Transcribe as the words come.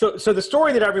So the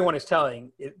story that everyone is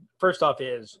telling, first off,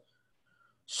 is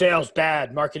sales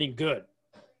bad, marketing good,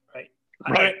 right?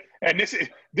 Right. And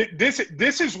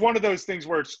this is one of those things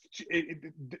where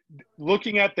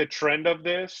looking at the trend of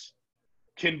this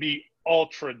can be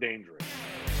ultra dangerous.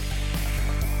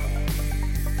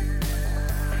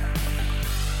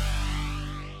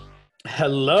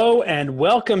 Hello and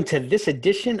welcome to this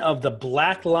edition of the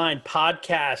Black Line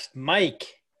Podcast.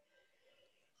 Mike,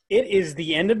 it is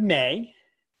the end of May.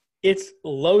 It's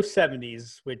low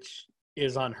 70s, which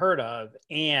is unheard of.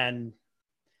 And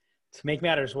to make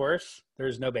matters worse,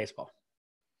 there's no baseball.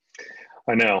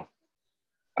 I know.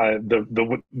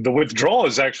 The withdrawal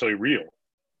is actually real.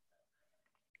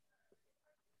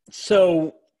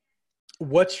 So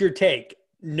what's your take?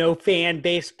 No fan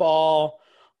baseball,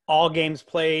 all games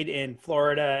played in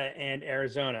Florida and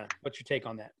Arizona. What's your take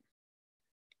on that?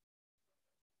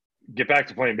 Get back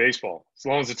to playing baseball as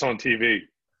long as it's on TV.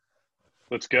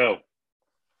 Let's go.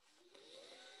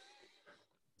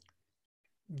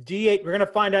 D8, we're going to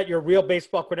find out your real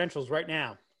baseball credentials right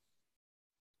now.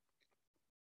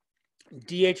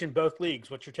 DH in both leagues.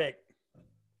 What's your take?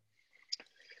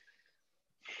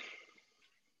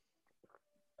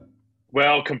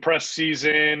 Well, compressed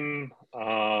season,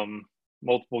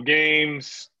 multiple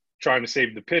games, trying to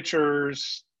save the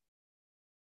pitchers.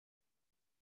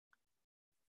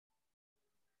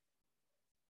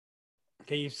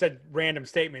 Okay, you said random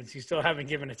statements. You still haven't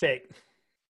given a take.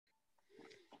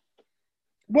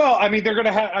 Well, I mean, they're going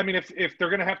to have. I mean, if they're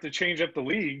going to have to change up the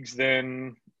leagues,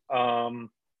 then to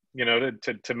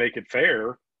make it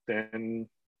fair, then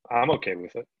I'm okay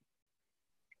with it.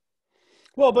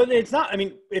 Well, but it's not. I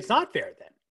mean, it's not fair then,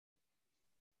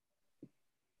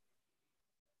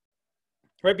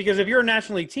 right? Because if you're a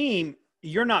National League team,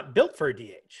 you're not built for a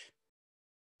DH.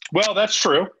 Well, that's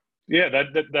true. Yeah,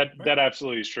 that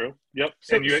absolutely is true. Yep.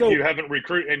 So, and you haven't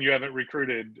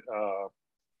recruited.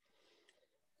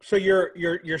 So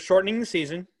you're shortening the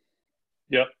season.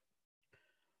 Yep.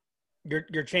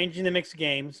 You're changing the mix of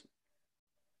games,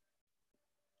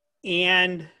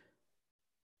 and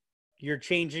you're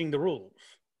changing the rules.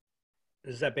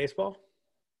 Is that baseball?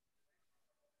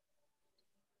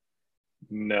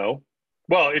 No.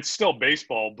 Well, it's still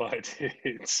baseball, but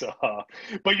it's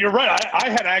but you're right. I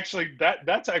had actually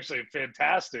that's actually a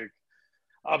fantastic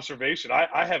observation.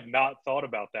 I have not thought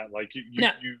about that. Like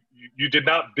you did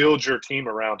not build your team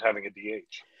around having a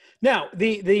DH. Now,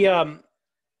 the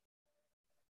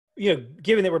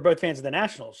given that we're both fans of the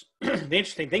Nationals, the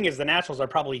interesting thing is the Nationals are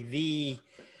probably the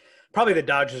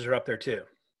Dodgers are up there too,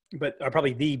 but are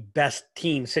probably the best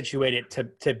team situated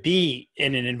to be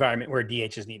in an environment where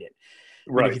DH is needed.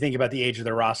 Right. If you think about the age of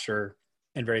the roster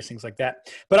and various things like that.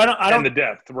 But I don't and the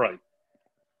depth, right.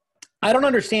 I don't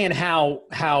understand how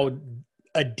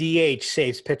a DH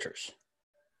saves pitchers.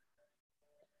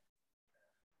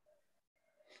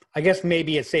 I guess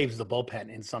maybe it saves the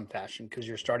bullpen in some fashion because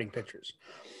you're starting pitchers.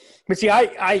 But see,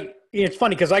 it's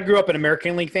funny because I grew up an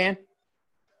American League fan.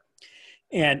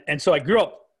 And so I grew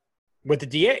up with the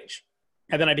DH.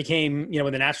 And then I became,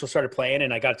 when the Nationals started playing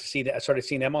and I got to see that, I started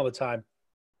seeing them all the time.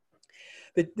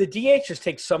 The DH just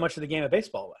takes so much of the game of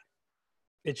baseball away.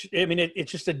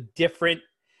 It's just a different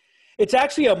 – it's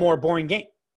actually a more boring game.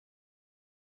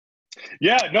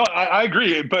 Yeah, no, I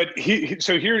agree. But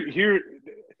here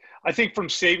I think from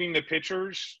saving the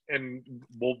pitchers, and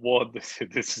we'll this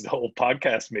is the whole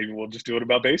podcast. Maybe we'll just do it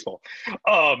about baseball.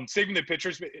 Saving the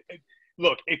pitchers.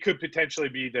 Look, it could potentially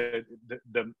be the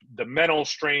mental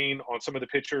strain on some of the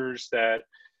pitchers that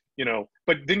 –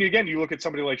 but then again, you look at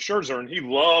somebody like Scherzer, and he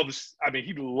loves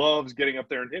getting up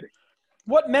there and hitting.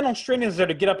 What mental strain is there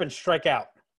to get up and strike out?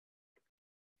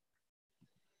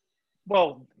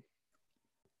 Well,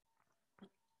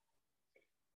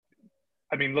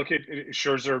 I mean, look at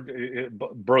Scherzer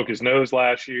broke his nose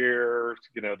last year.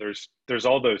 There's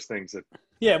all those things that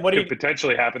could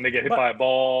potentially happen. They get hit by a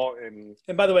ball, and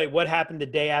by the way, what happened the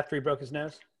day after he broke his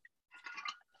nose?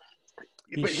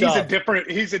 He's a different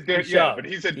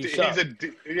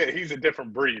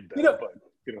breed.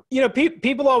 Though,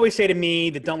 people always say to me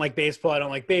that don't like baseball, I don't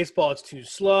like baseball. It's too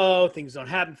slow. Things don't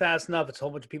happen fast enough. It's a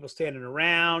whole bunch of people standing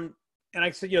around. And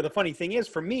I said, the funny thing is,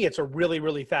 for me, it's a really,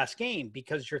 really fast game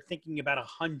because you're thinking about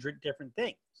 100 different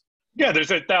things. Yeah,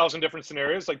 there's 1,000 different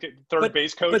scenarios. Like the third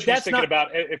base coach, he's thinking about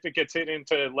if it gets hit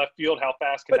into left field, how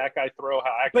fast can that guy throw?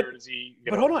 How accurate is he?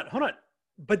 But hold on.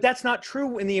 But that's not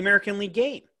true in the American League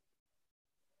game.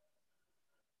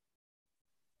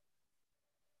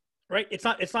 Right? It's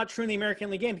not true in the American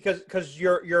League game because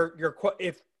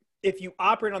if you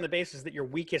operate on the basis that your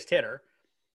weakest hitter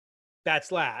bats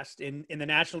last, in the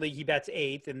National League he bats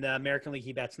 8th, in the American League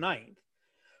he bats 9th.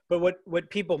 But what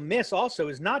people miss also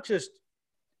is not just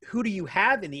who do you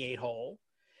have in the 8-hole,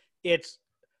 it's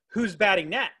who's batting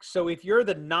next. So if you're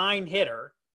the 9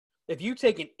 hitter, if you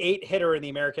take an 8 hitter in the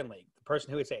American League, the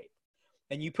person who hits 8,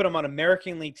 and you put them on an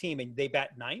American League team and they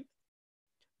bat 9th,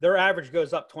 their average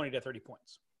goes up 20 to 30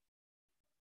 points.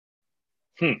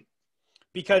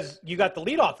 Because you got the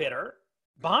leadoff hitter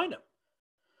behind him.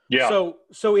 Yeah. So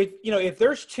if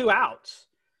there's 2 outs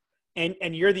and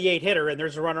you're the 8 hitter and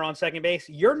there's a runner on second base,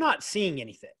 you're not seeing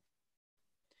anything.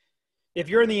 If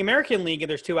you're in the American League and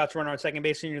there's 2 outs, runner on second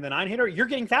base, and you're the 9 hitter, you're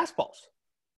getting fastballs.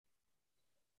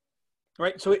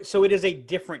 Right? So it is a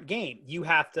different game. You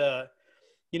have to,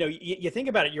 you think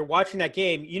about it. You're watching that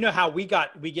game. You know how we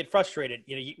get frustrated.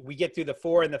 We get through the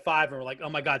 4 and the 5 and we're like, oh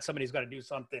my God, somebody's got to do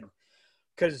something.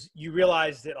 Because you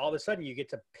realize that all of a sudden you get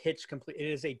to pitch complete. It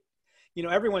is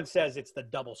everyone says it's the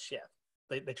double shift.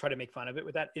 They try to make fun of it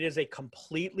with that. It is a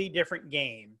completely different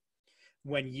game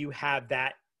when you have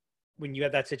that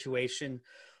situation.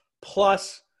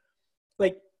 Plus,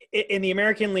 like in the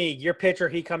American League, your pitcher,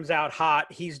 he comes out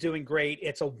hot. He's doing great.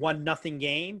 It's a 1-0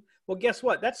 game. Well, guess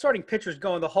what? That starting pitcher's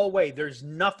going the whole way. There's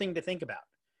nothing to think about.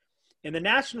 In the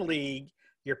National League,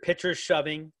 your pitcher's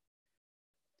shoving.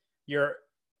 You're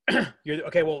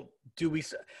okay. Well,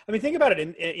 think about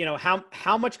it.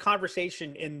 How much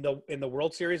conversation in the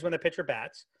World Series when the pitcher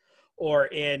bats, or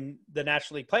in the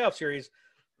National League Playoff Series,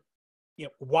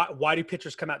 why do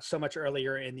pitchers come out so much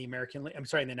earlier in the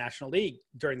in the National League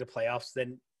during the playoffs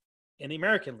than in the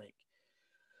American League?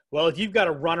 Well, if you've got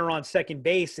a runner on second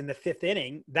base in the 5th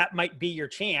inning, that might be your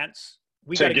chance.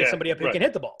 We got to get somebody up who can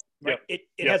hit the ball. Right? Yep.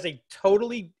 It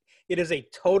is a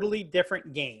totally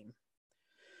different game.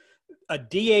 A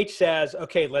DH says,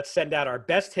 okay, let's send out our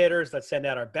best hitters. Let's send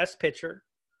out our best pitcher.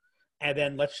 And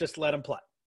then let's just let them play.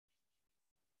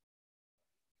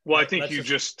 Well, I think you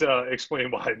just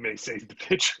explained why it may save the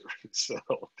pitcher. So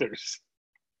there's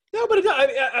no, but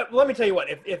let me tell you what.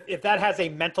 If that has a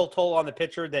mental toll on the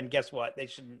pitcher, then guess what? They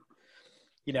shouldn't,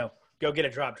 go get a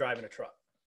drop driving a truck.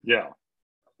 Yeah.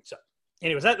 So,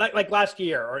 anyways, that like last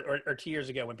year or 2 years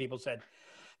ago when people said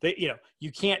that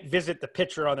you can't visit the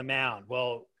pitcher on the mound.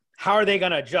 Well, how are they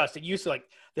going to adjust? It used to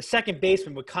the second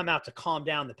baseman would come out to calm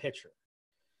down the pitcher.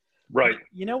 Right.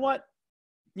 You know what?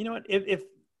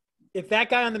 If that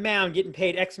guy on the mound getting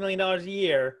paid X million dollars a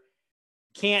year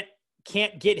can't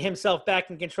get himself back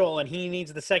in control, and he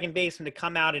needs the second baseman to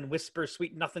come out and whisper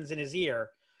sweet nothings in his ear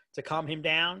to calm him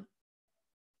down,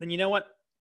 then you know what?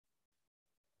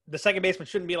 The second baseman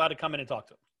shouldn't be allowed to come in and talk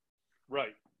to him.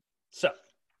 Right. So,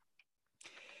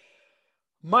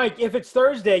 Mike, if it's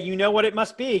Thursday, you know what it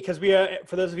must be, because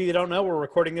for those of you that don't know, we're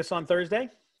recording this on Thursday.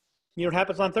 You know what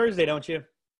happens on Thursday, don't you?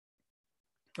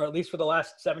 Or at least for the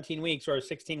last 17 weeks or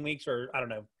 16 weeks or, I don't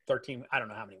know, 13, I don't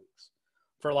know how many weeks.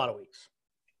 For a lot of weeks.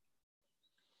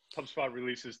 HubSpot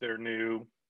releases their new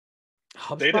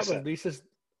HubSpot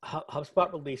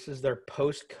releases their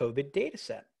post-COVID data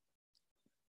set.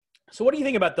 So what do you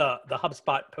think about the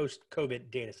HubSpot post-COVID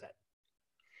data set?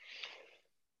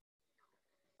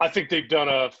 I think they've done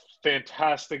a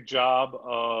fantastic job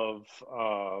of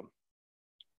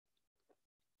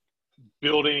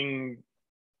building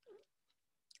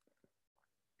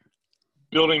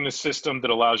the system that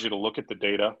allows you to look at the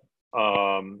data.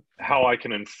 How I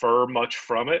can infer much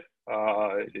from it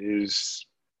is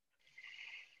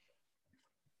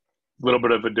a little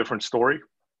bit of a different story.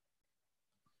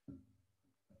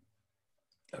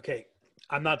 Okay,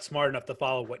 I'm not smart enough to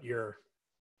follow what you're.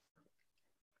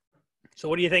 So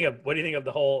what do you think of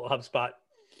the whole HubSpot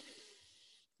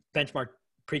benchmark,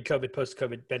 pre-COVID,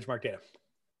 post-COVID benchmark data?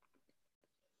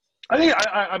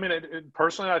 I mean,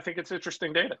 personally, I think it's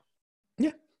interesting data.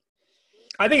 Yeah,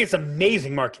 I think it's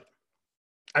amazing marketing.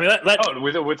 I mean,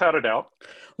 without a doubt.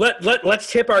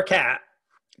 Let's tip our cap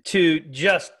to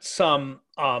just some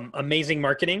amazing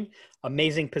marketing,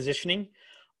 amazing positioning,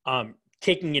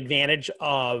 taking advantage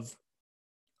of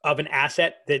an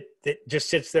asset that just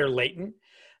sits there latent.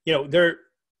 The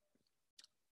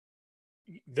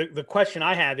question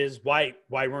I have is why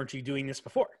weren't you doing this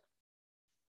before?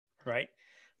 Right?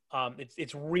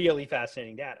 It's really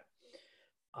fascinating data.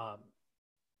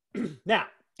 Now,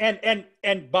 and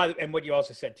what you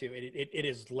also said too, it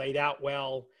is laid out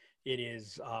well. It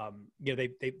is,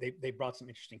 they brought some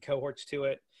interesting cohorts to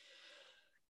it.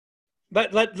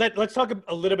 But let's talk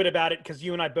a little bit about it, because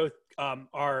you and I both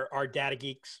are data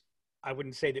geeks. I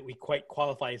wouldn't say that we quite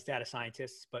qualify as data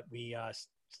scientists, but we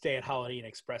stay at Holiday Inn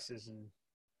Expresses and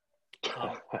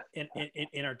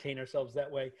entertain ourselves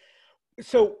that way.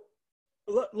 So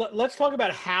let's talk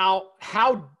about how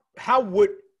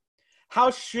how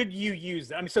should you use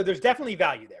that? I mean, so there's definitely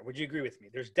value there. Would you agree with me?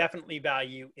 There's definitely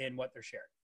value in what they're sharing.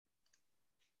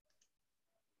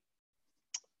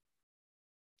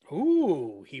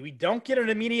 Ooh, we don't get an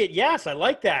immediate yes. I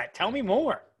like that. Tell me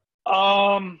more.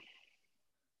 I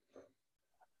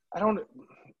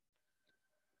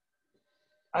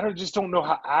just don't know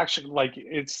how action, like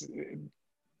it's,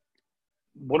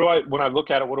 when I look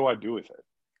at it, what do I do with it?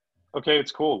 Okay,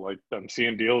 it's cool. Like I'm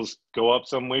seeing deals go up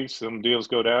some weeks, some deals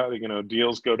go down,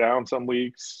 deals go down some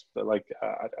weeks, but like,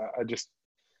 I just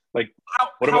like,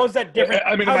 how is that different?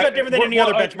 I mean, how is that different than any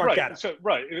other benchmark right, data? So,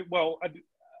 right. Well,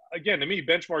 again, to me,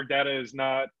 benchmark data is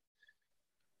not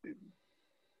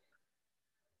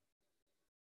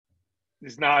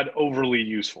overly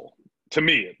useful to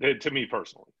me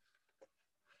personally.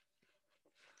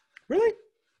 Really?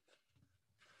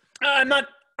 I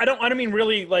don't mean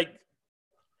really like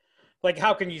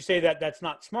how can you say that that's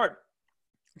not smart?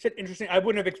 It's interesting. I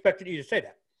wouldn't have expected you to say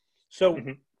that. So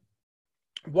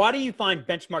why do you find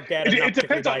benchmark data? It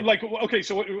depends on like, okay,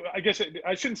 so I guess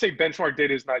I shouldn't say benchmark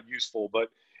data is not useful, but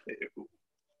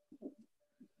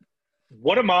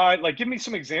what am I like? Give me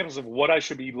some examples of what I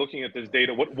should be looking at this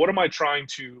data. What am I trying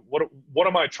to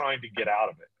get out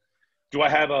of it? Do I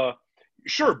have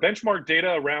benchmark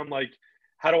data around like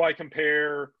how do I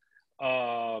compare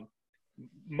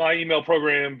my email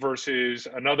program versus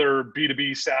another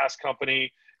B2B SaaS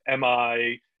company? Am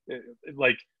I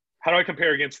like, how do I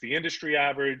compare against the industry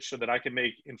average so that I can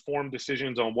make informed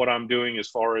decisions on what I'm doing as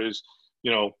far as,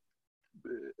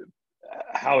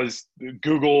 how is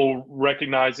Google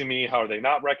recognizing me? How are they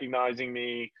not recognizing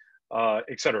me?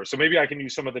 Et cetera. So maybe I can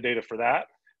use some of the data for that,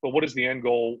 but what is the end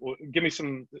goal? Give me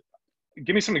some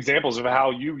examples of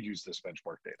how you use this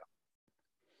benchmark data.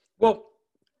 Well,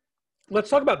 let's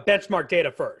talk about benchmark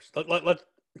data first. Let's,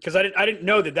 because I didn't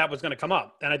know that was going to come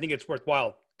up, and I think it's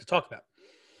worthwhile to talk about.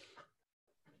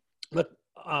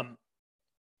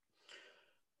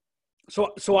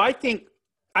 So I think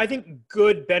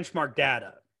good benchmark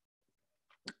data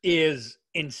is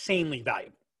insanely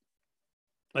valuable.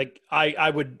 Like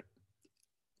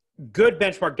good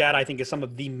benchmark data, I think, is some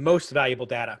of the most valuable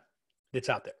data that's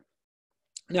out there.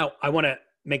 Now, I want to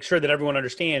make sure that everyone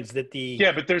understands that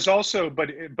but there's also but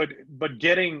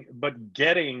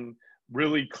getting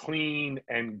really clean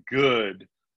and good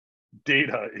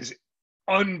data is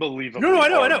unbelievably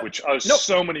hard, I know. Which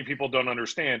so many people don't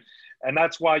understand, and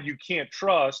that's why you can't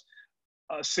trust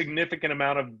a significant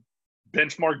amount of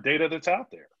benchmark data that's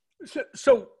out there.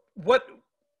 So what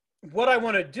I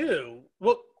want to do,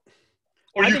 well,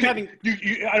 or I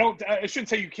shouldn't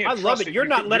say you can't. I love it. You're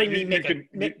not letting me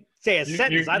say a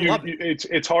sentence. I love it.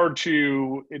 It's hard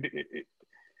to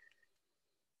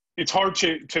it's hard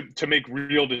to make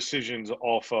real decisions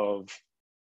off of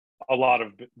a lot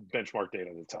of benchmark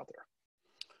data that's out there.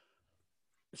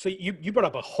 So you brought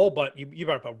up a whole bunch. You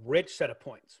brought up a rich set of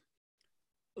points.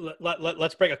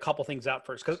 Let's break a couple things out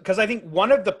first, because I think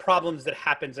one of the problems that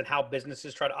happens in how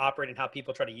businesses try to operate and how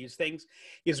people try to use things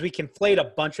is we conflate a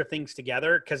bunch of things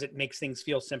together because it makes things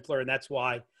feel simpler, and that's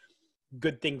why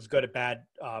good things go to bad,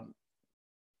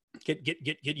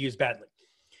 get used badly.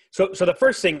 So the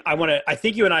first thing I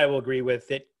think you and I will agree with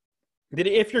that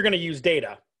if you're going to use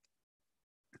data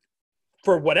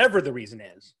for whatever the reason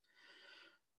is,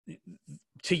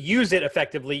 to use it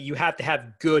effectively, you have to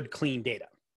have good, clean data.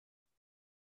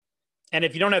 And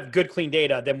if you don't have good, clean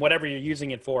data, then whatever you're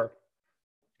using it for,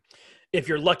 if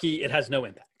you're lucky, it has no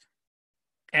impact.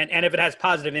 And if it has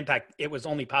positive impact, it was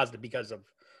only positive because of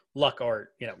luck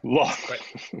or, luck.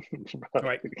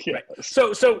 Right. Right.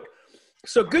 So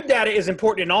good data is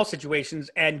important in all situations,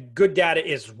 and good data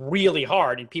is really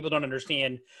hard. And people don't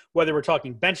understand whether we're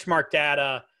talking benchmark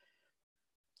data,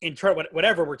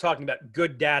 whatever we're talking about.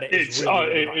 Good data is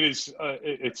really hard.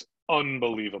 It's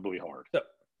unbelievably hard.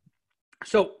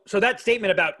 So that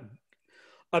statement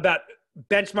about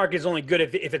benchmark is only good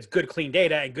if it's good, clean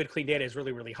data, and good, clean data is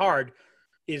really, really hard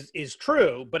is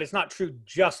true, but it's not true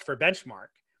just for benchmark.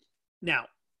 Now,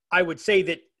 I would say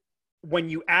that when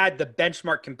you add the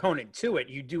benchmark component to it,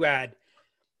 you do add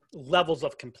levels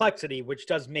of complexity, which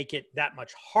does make it that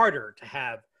much harder to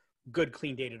have good,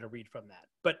 clean data to read from that.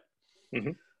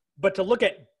 But to look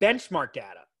at benchmark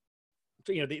data,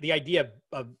 so, the idea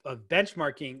of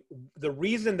benchmarking, the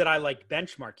reason that I like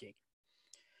benchmarking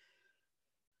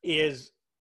is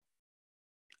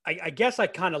I guess I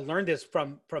kind of learned this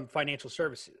from financial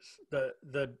services.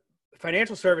 The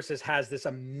financial services has this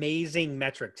amazing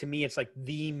metric. To me, it's like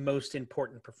the most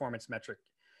important performance metric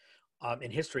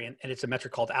in history, and it's a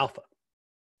metric called alpha.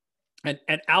 And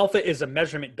alpha is a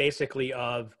measurement basically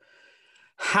of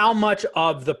how much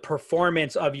of the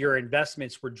performance of your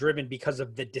investments were driven because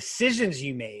of the decisions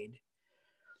you made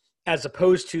as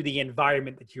opposed to the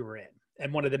environment that you were in.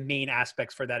 And one of the main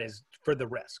aspects for that is for the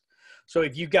risk. So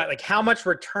if you got like how much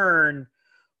return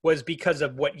was because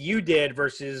of what you did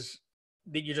versus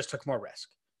that you just took more risk.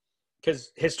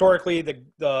 Because historically,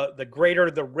 the greater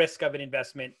the risk of an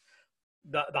investment,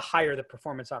 the higher the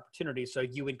performance opportunity. So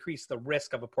you increase the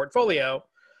risk of a portfolio,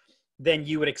 then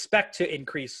you would expect to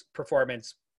increase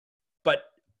performance. But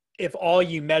if all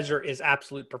you measure is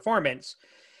absolute performance,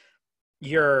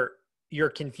 you're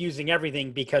confusing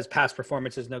everything because past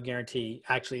performance is no guarantee.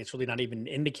 Actually, it's really not even an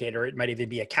indicator. It might even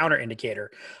be a counter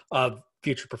indicator of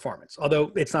future performance,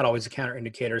 although it's not always a counter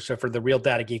indicator. So for the real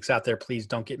data geeks out there, please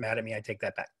don't get mad at me. I take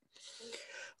that back.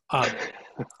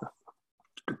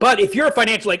 But if you're a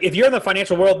financial, like if you're in the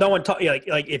financial world, no one talk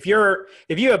like if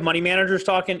you have money managers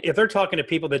talking, if they're talking to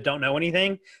people that don't know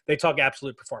anything, they talk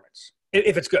absolute performance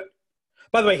if it's good.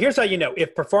 By the way, here's how you know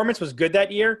if performance was good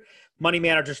that year, money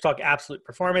managers talk absolute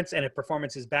performance, and if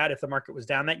performance is bad, if the market was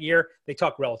down that year, they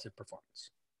talk relative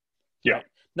performance. Yeah, right?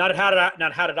 Not how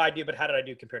did I do, but how did I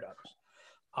do compared to others.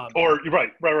 Or right,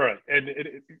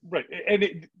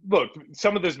 and look,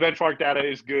 some of this benchmark data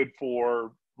is good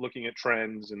for looking at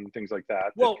trends and things like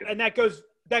that. Well, and that goes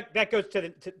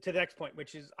to the next point,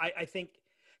 which is I think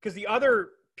because the other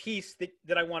piece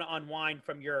that I want to unwind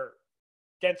from your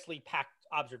densely packed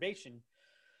observation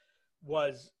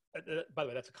was, by the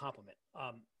way, that's a compliment.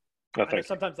 I know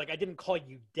sometimes like I didn't call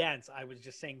you dense. I was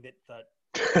just saying that the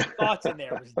thoughts in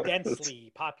there was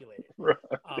densely populated. Right.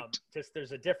 Just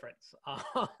there's a difference.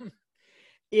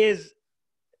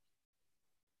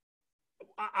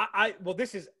 Well,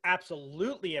 this is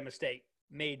absolutely a mistake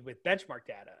made with benchmark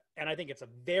data. And I think it's a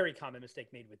very common mistake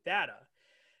made with data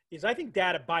is I think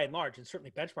data by and large, and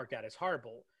certainly benchmark data is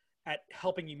horrible at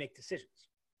helping you make decisions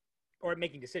or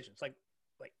making decisions. Like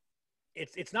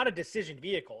it's not a decision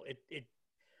vehicle.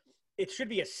 It should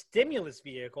be a stimulus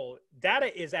vehicle.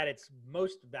 Data is at its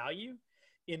most value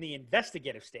in the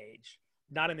investigative stage,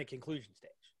 not in the conclusion stage.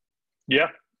 Yeah,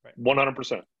 right.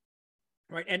 100%.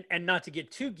 Right. And not to get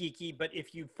too geeky, but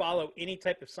if you follow any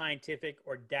type of scientific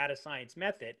or data science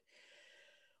method,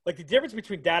 like the difference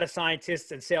between data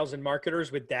scientists and sales and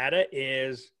marketers with data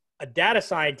is a data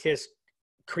scientist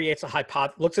creates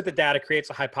looks at the data, creates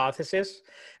a hypothesis,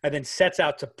 and then sets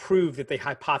out to prove that the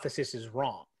hypothesis is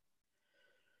wrong.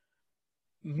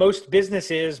 Most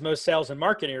businesses, most sellers and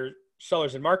marketers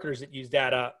that use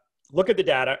data, look at the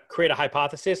data, create a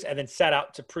hypothesis, and then set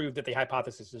out to prove that the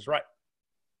hypothesis is right.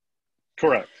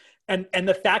 Correct. And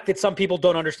the fact that some people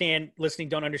don't understand what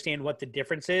the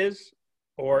difference is,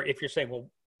 or if you're saying, well,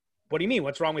 what do you mean?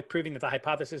 What's wrong with proving that the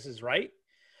hypothesis is right?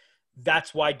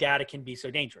 That's why data can be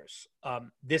so dangerous.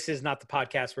 This is not the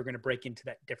podcast. We're going to break into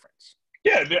that difference.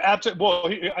 Yeah, absolutely. Well,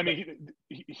 I mean,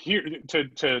 here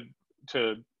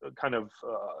to kind of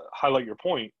highlight your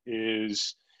point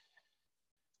is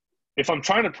if I'm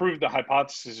trying to prove the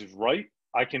hypothesis is right,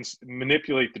 I can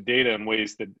manipulate the data in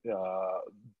ways that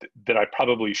that I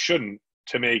probably shouldn't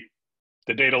to make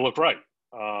the data look right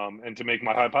and to make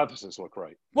my hypothesis look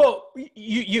right. Well,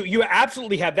 you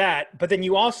absolutely have that, but then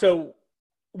you also,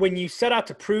 when you set out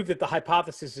to prove that the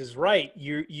hypothesis is right,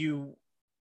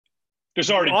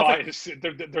 there's already bias.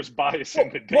 There's bias in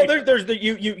the data. Well,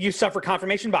 you suffer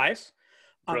confirmation bias,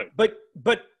 right.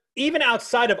 But even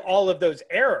outside of all of those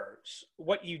errors,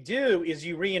 what you do is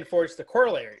you reinforce the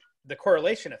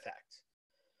correlation effect,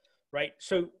 right?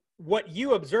 So what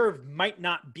you observed might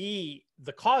not be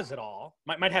the cause at all,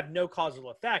 might have no causal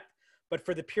effect, but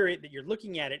for the period that you're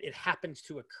looking at it, it happens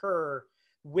to occur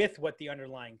with what the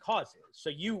underlying cause is. So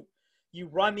you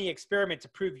run the experiment to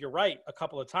prove you're right a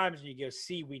couple of times and you go,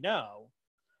 see, we know,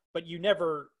 but you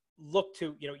never look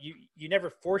to, you never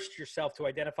forced yourself to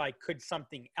identify, could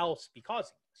something else be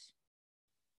causing this?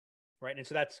 Right. And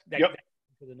so that's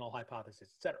the null hypothesis,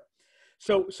 et cetera.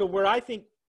 So where I think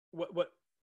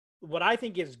what I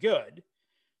think is good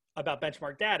about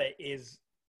benchmark data is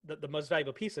the most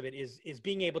valuable piece of it is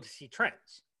being able to see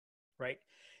trends, right?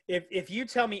 If you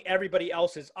tell me everybody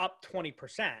else is up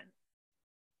 20%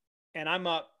 and I'm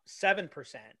up 7%,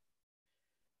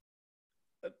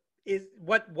 is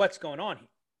what's going on here,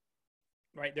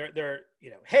 right? They're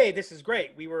hey, this is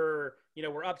great. We're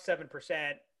up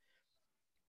 7%,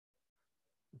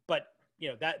 but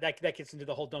that gets into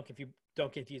the whole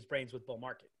don't confuse brains with bull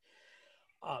market.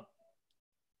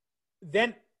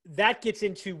 Then that gets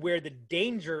into where the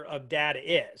danger of data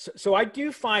is. So I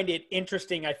do find it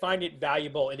interesting. I find it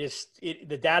valuable.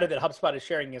 The data that HubSpot is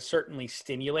sharing is certainly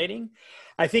stimulating.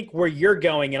 I think where you're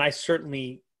going, and I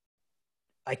certainly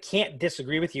I can't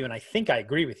disagree with you, and I think I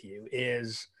agree with you,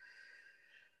 is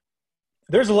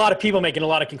there's a lot of people making a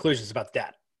lot of conclusions about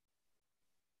that.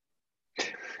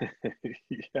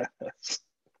 Yes.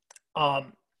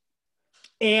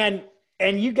 And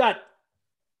you got,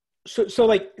 so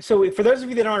for those of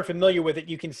you that aren't familiar with it,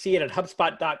 you can see it at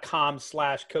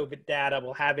HubSpot.com/COVID data.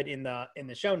 We'll have it in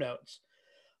the show notes.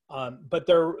 But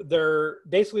they're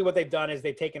basically, what they've done is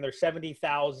they've taken their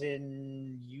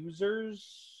 70,000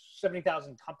 users,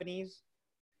 70,000 companies.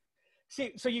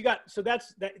 See, so you got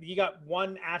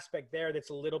one aspect there that's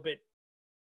a little bit,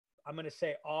 I'm going to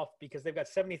say, off, because they've got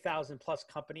 70,000 plus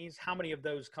companies. How many of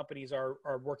those companies are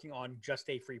working on just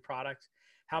a free product?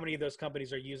 How many of those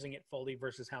companies are using it fully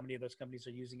versus how many of those companies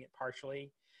are using it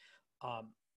partially?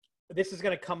 This is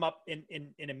going to come up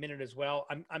in a minute as well.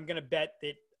 I'm going to bet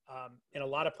that in a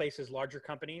lot of places, larger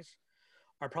companies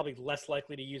are probably less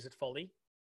likely to use it fully.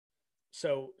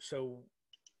 So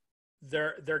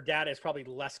their data is probably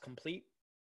less complete.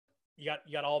 You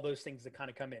got all those things that kind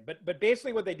of come in. But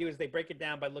basically what they do is they break it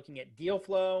down by looking at deal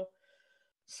flow,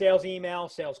 sales email,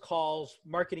 sales calls,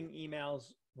 marketing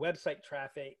emails, website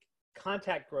traffic,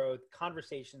 contact growth,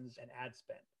 conversations, and ad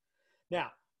spend.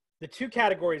 Now, the two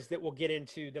categories that we'll get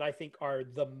into that I think are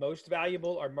the most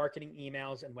valuable are marketing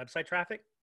emails and website traffic.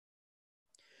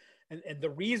 And the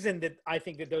reason that I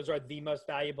think that those are the most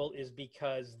valuable is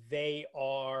because they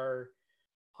are,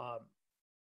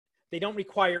 they don't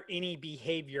require any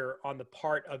behavior on the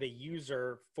part of a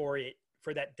user for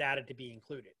that data to be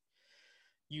included.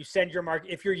 You send your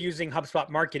if you're using HubSpot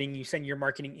marketing, you send your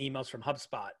marketing emails from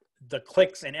HubSpot. The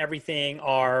clicks and everything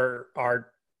they're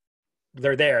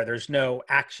there. There's no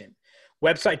action.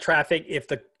 Website traffic, if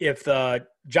the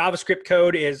JavaScript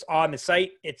code is on the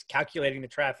site, it's calculating the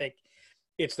traffic.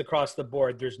 It's across the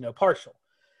board. There's no partial.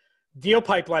 Deal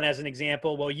pipeline, as an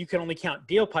example, well, you can only count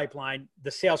deal pipeline.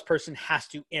 The salesperson has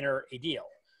to enter a deal.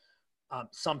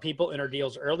 Some people enter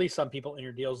deals early. Some people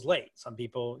enter deals late. Some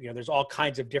people, there's all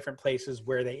kinds of different places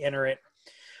where they enter it.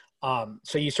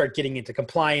 So you start getting into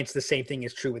compliance. The same thing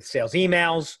is true with sales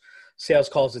emails, sales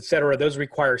calls, et cetera. Those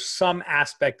require some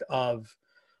aspect of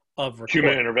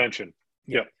human intervention.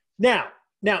 Yeah. Now,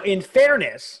 in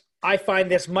fairness, I find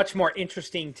this much more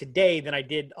interesting today than I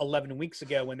did 11 weeks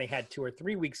ago when they had 2 or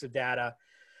 3 weeks of data,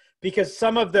 because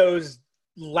some of those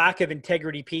lack of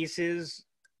integrity pieces,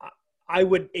 I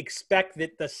would expect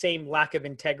that the same lack of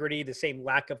integrity, the same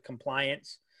lack of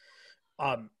compliance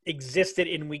existed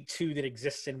in week 2 that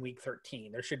exists in week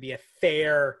 13. There should be a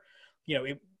fair,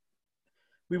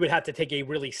 we would have to take a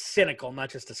really cynical,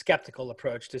 not just a skeptical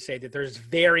approach to say that there's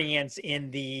variance in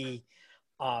the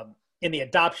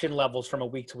adoption levels from a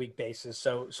week-to-week basis.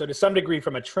 So to some degree,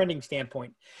 from a trending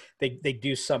standpoint, they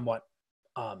do somewhat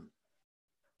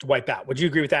wipe out. Would you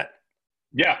agree with that?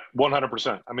 Yeah,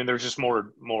 100%. I mean, there's just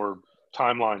more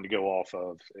timeline to go off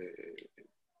of.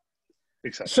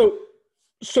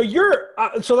 So you're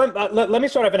let me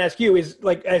start off and ask you, is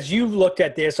like, as you've looked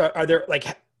at this, are there like,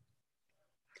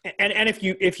 and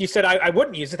if you said I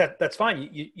wouldn't use it, that's fine.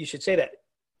 You should say that.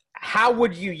 How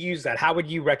would you use that? How would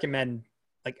you recommend,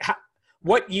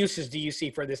 what uses do you see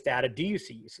for this data? Do you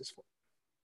see uses for?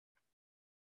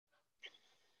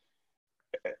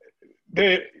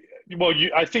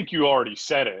 I think you already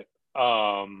said it.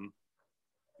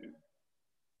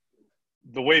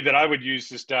 The way that I would use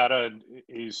this data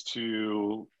is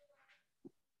to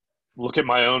look at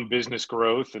my own business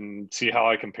growth and see how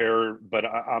I compare, but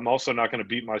I'm also not going to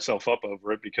beat myself up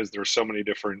over it because there's so many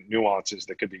different nuances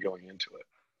that could be going into it.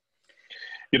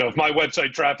 If my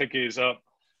website traffic is up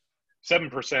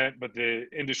 7%, but the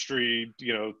industry,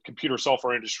 computer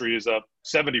software industry is up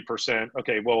 70%.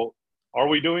 Okay, well, are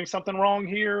we doing something wrong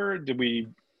here? Did we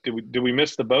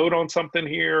miss the boat on something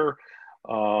here?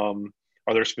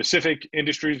 Are there specific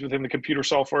industries within the computer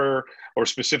software or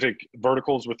specific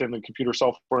verticals within the computer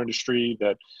software industry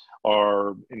that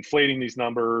are inflating these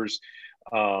numbers?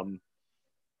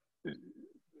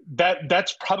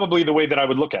 That's probably the way that I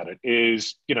would look at it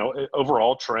is,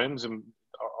 overall trends. And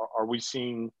are we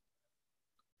seeing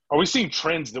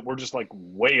trends that we're just like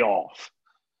way off?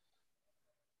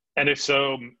 And if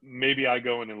so, maybe I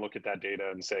go in and look at that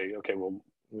data and say, okay, well,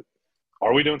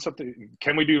 are we doing something?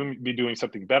 Can we be doing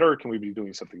something better? Can we be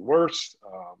doing something worse?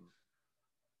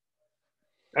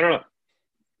 I don't know.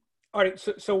 All right,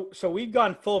 so we've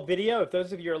gone full video. If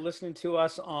those of you are listening to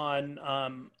us on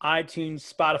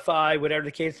iTunes, Spotify, whatever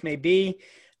the case may be,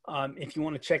 if you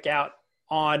want to check out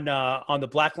on the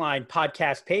Blackline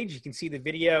podcast page, you can see the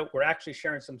video. We're actually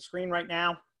sharing some screen right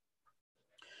now.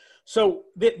 So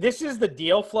this is the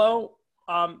deal flow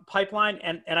pipeline,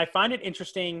 and I find it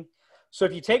interesting. So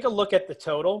if you take a look at the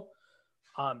total,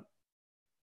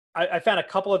 I found a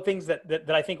couple of things that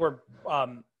I think were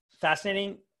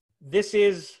fascinating. This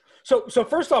is so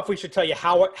first off, we should tell you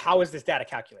how is this data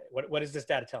calculated? What is this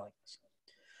data telling us?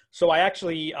 So I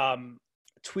actually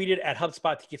tweeted at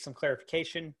HubSpot to get some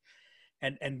clarification,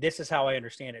 and this is how I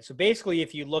understand it. So basically,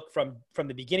 if you look from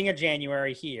the beginning of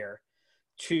January here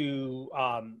to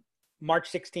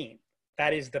March 16th,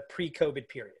 that is the pre-COVID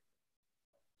period.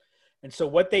 And so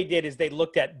what they did is they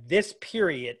looked at this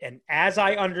period, and as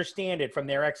I understand it from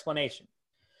their explanation,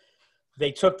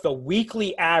 they took the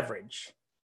weekly average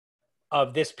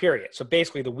of this period. So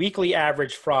basically the weekly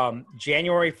average from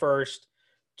January 1st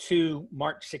to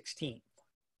March 16th.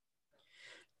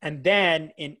 And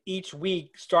then in each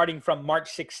week, starting from March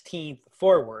 16th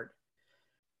forward,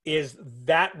 is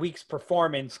that week's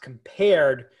performance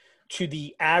compared to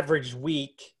the average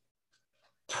week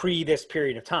pre this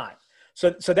period of time.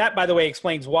 So that, by the way,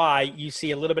 explains why you see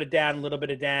a little bit of down, a little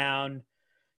bit of down.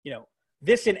 You know,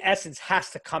 this in essence has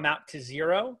to come out to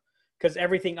zero because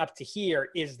everything up to here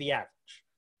is the average.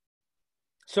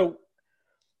 So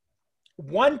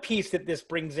one piece that this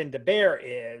brings into bear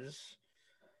is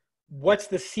what's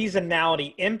the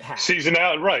seasonality impact?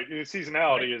 Seasonality, right.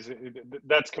 Seasonality is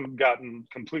that's gotten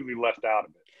completely left out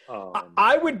of it.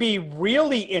 I would be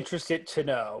really interested to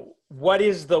know what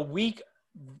is the week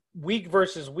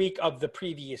versus week of the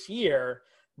previous year,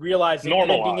 realizing and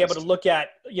being able to look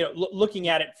at, looking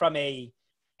at it from a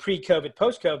pre-COVID,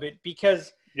 post-COVID,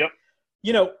 because,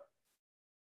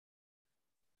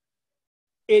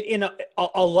 in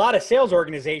a lot of sales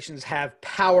organizations have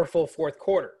powerful fourth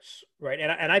quarters, right?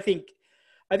 And I think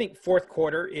fourth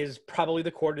quarter is probably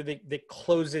the quarter that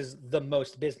closes the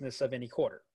most business of any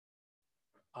quarter.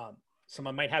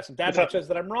 Someone might have some data that shows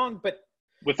that I'm wrong, but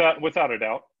without a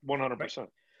doubt, 100%. Right.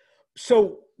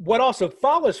 So what also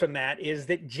follows from that is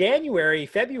that January,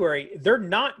 February, they're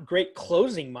not great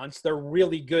closing months. They're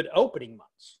really good opening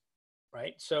months,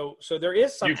 right? So there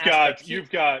is some. You've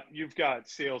got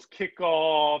sales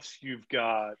kickoffs.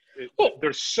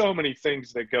 There's so many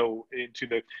things that go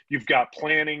into you've got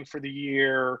planning for the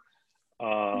year.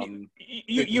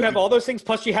 You have all those things,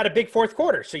 plus you had a big fourth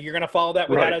quarter, so you're going to follow that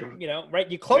without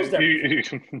right? You closed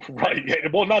everything. Right. Yeah.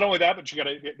 Well, not only that, but you got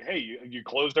to, you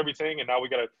closed everything, and now we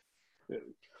got to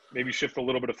maybe shift a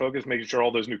little bit of focus, making sure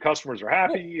all those new customers are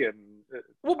happy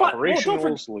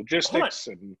operationals, logistics,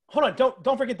 hold on.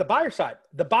 Don't forget the buyer side.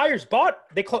 The buyers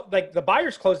the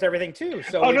buyers closed everything too.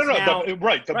 So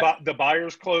the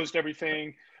buyers closed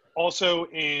everything. Also,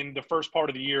 in the first part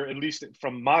of the year, at least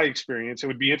from my experience, it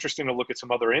would be interesting to look at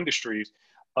some other industries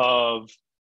of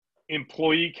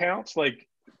employee counts. Like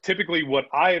typically what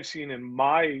I have seen in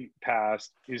my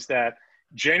past is that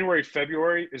January,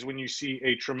 February is when you see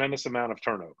a tremendous amount of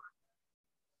turnover.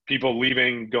 People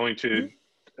leaving, going to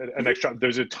an extra.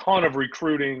 There's a ton of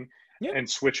recruiting and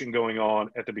switching going on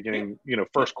at the beginning,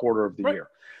 first quarter of the year.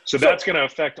 So that's going to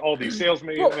affect all these sales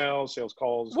emails, sales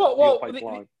calls, deal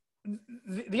pipeline.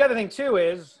 The other thing too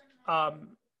is, so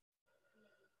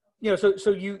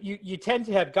you tend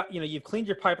to have you've cleaned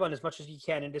your pipeline as much as you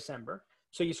can in December.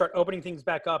 So you start opening things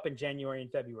back up in January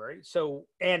and February. So,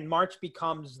 and March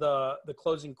becomes the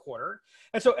closing quarter.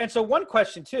 And so one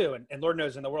question too, and Lord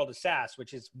knows in the world of SaaS,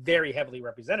 which is very heavily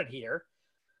represented here,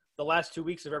 the last 2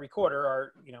 weeks of every quarter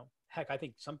are, heck, I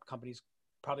think some companies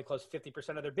probably close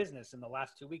 50% of their business in the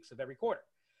last 2 weeks of every quarter.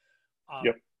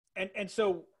 And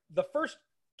so the first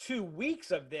 2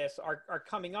 weeks of this are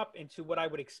coming up into what I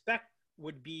would expect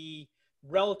would be,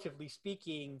 relatively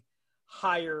speaking,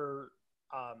 higher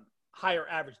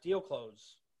average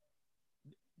deals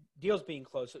being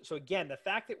closed. So again, the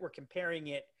fact that we're comparing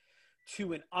it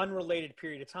to an unrelated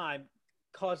period of time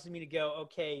causes me to go,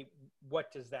 okay,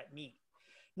 what does that mean?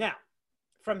 Now,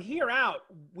 from here out,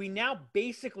 we now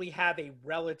basically have a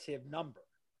relative number,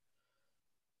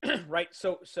 right?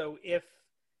 So if,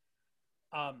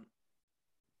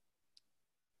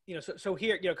 so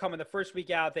here, coming the first week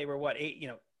out, they were what,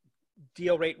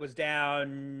 deal rate was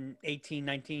down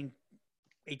 19%.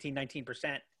 Down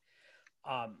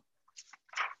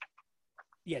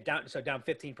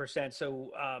 15%.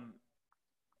 So,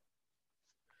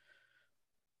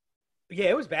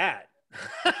 it was bad.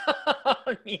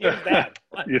 I mean, it was bad.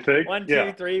 You think? 1,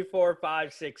 2, 3, 4,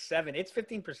 5, 6, 7. It's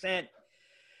 15%.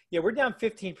 Yeah, we're down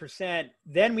 15%.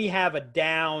 Then we have a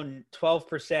down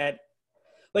 12%.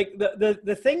 Like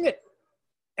the thing that,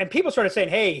 and people started saying,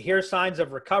 hey, here's signs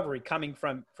of recovery coming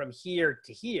from here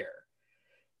to here.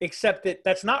 Except that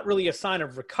that's not really a sign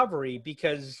of recovery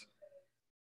because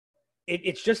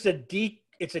it's just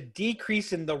it's a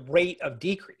decrease in the rate of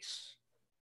decrease.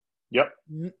 Yep.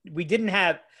 We didn't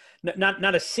have,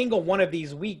 not a single one of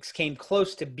these weeks came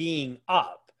close to being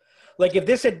up. like if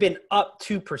this had been up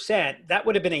 2%, that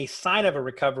would have been a sign of a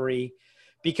recovery,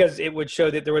 because it would show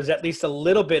that there was at least a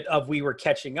little bit of we were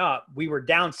catching up. We were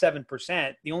down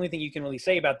 7%. The only thing you can really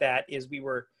say about that is we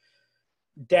were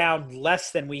down less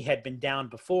than we had been down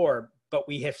before, but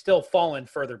we have still fallen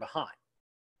further behind.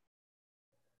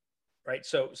 Right?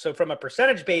 So from a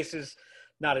percentage basis,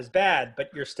 not as bad,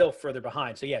 but you're still further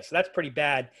behind. So yes, that's pretty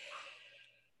bad.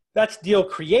 That's deal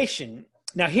creation.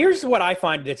 Now here's what I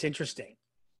find that's interesting.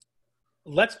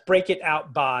 Let's break it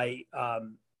out by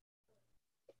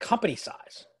company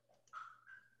size,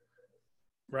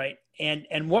 right?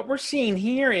 And what we're seeing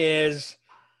here is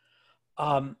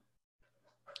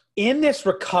in this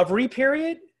recovery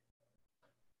period,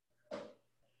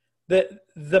 the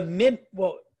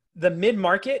mid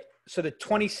market, so the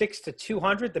 26 to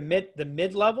 200, the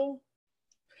mid level.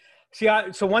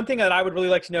 So one thing that I would really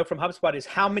like to know from HubSpot is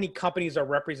how many companies are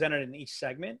represented in each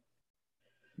segment.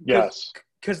 Yes.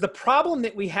 Because the problem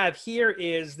that we have here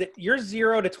is that your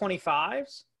 0 to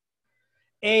 25s,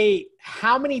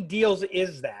 how many deals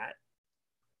is that?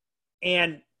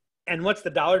 And what's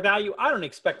the dollar value? I don't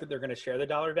expect that they're going to share the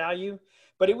dollar value,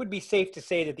 but it would be safe to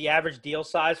say that the average deal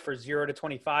size for 0 to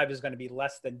 25 is going to be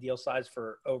less than deal size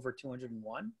for over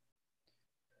 201.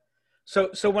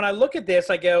 So when I look at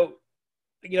this, I go,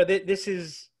 this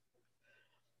is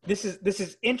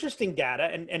interesting data.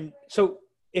 And so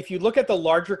if you look at the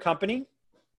larger company,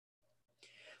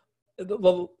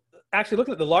 actually look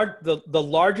at the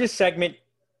largest segment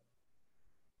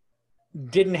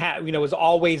didn't have, was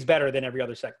always better than every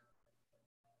other segment.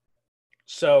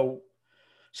 So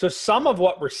some of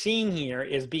what we're seeing here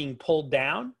is being pulled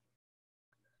down.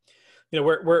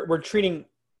 We're treating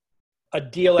a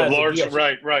deal as large, a deal.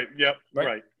 Right. Yep.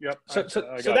 Right. Yep. So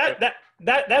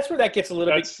that's where that gets a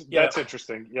little bit. That's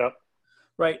interesting. Yep.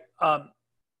 Right.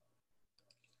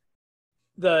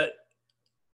 But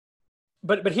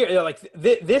here, like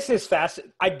this is fast.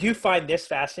 I do find this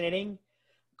fascinating.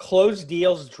 Closed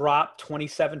deals dropped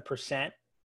 27%.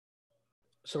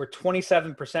 So we're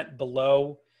 27%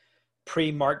 below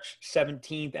pre-March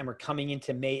 17th, and we're coming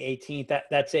into May 18th.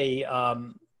 That's a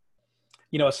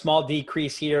a small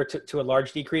decrease here to a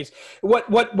large decrease. What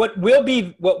will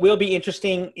be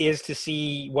interesting is to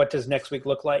see what does next week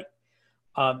look like.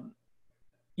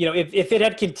 If it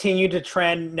had continued to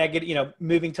trend negative,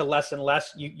 moving to less and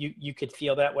less, you could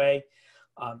feel that way.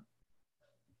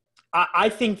 I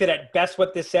think that at best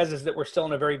what this says is that we're still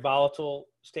in a very volatile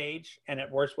stage, and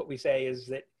at worst what we say is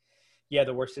that,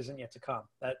 the worst isn't yet to come.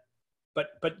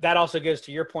 But that also goes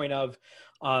to your point of,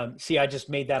 I just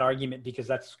made that argument because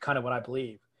that's kind of what I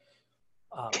believe.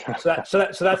 So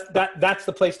that's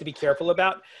the place to be careful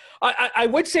about. I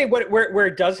would say where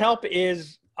it does help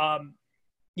is,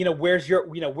 where's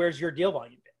your deal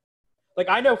volume been? Like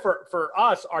I know for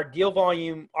us, our deal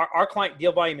volume, our client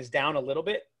deal volume is down a little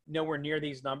bit, nowhere near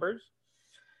these numbers.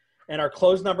 And our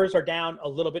close numbers are down a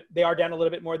little bit. They are down a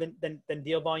little bit more than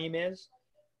deal volume is.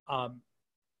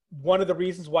 One of the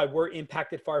reasons why we're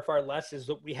impacted far, far less is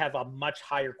that we have a much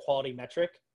higher quality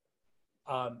metric.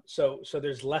 So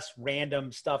there's less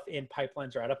random stuff in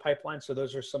pipelines or out of pipelines. So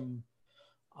those are some,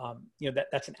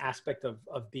 that's an aspect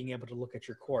of being able to look at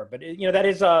your core. But that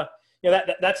is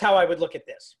that's how I would look at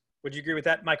this. Would you agree with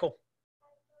that, Michael?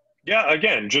 Yeah.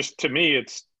 Again, just to me,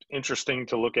 it's interesting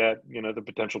to look at the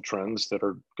potential trends that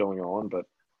are going on. But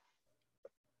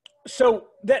so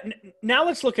now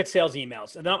let's look at sales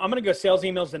emails, and I'm going to go sales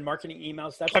emails and marketing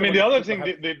emails. That's the other thing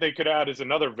they could add is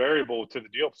another variable to the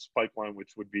deals pipeline,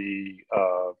 which would be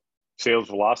sales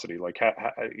velocity. Like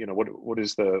what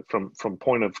is the from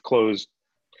point of close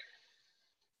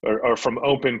or from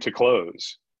open to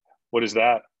close? What does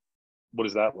that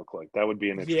look like? That would be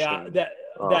an interesting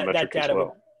metric as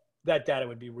well. That data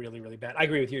would be really, really bad. I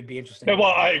agree with you. It'd be interesting. Yeah, well,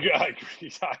 I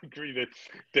agree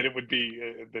that it would be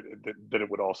that it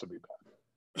would also be bad.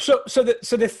 So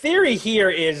the theory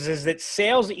here is that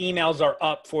sales emails are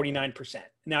up 49%.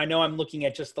 Now I know I'm looking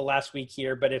at just the last week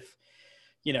here, but if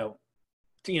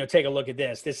take a look at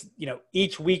this,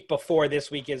 each week before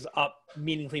this week is up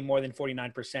meaningfully more than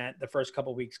 49%. The first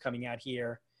couple of weeks coming out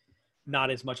here, not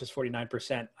as much as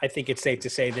 49%. I think it's safe to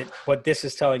say that what this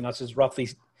is telling us is roughly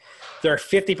there are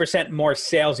 50% more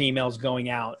sales emails going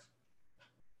out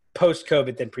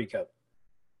post-COVID than pre-COVID.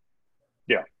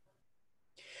 Yeah.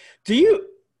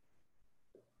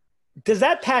 Does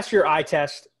that pass your eye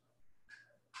test?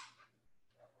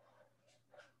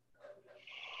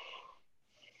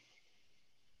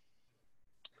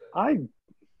 I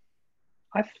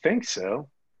think so.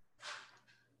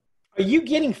 Are you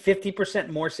getting 50%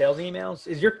 more sales emails?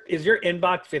 Is your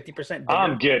inbox 50% bigger?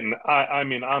 I'm getting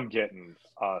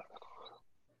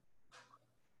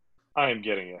I am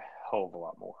getting a hell of a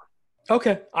lot more.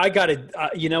 Okay. I got it.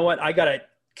 You know what? I got it.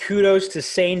 Kudos to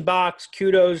SaneBox.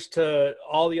 Kudos to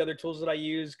all the other tools that I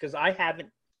use, because I haven't.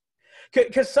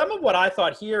 Because some of what I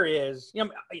thought here is,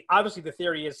 obviously the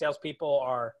theory is salespeople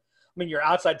are. I mean, your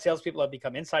outside salespeople have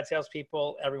become inside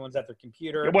salespeople. Everyone's at their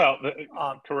computer. Well,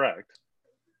 correct.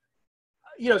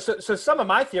 So some of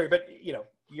my theory, but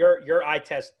your eye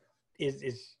test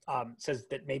is says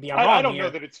that maybe I'm wrong. I don't know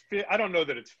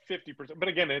that it's 50%, but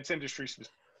again, it's industry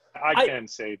specific. I can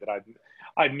say that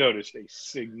I've noticed a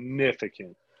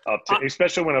significant uptick,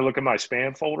 especially when I look at my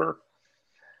spam folder.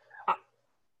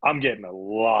 I'm getting a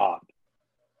lot,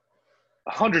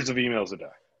 hundreds of emails a day.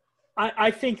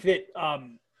 I think that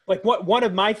one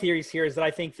of my theories here is that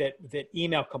I think that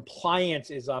email compliance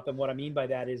is up, and what I mean by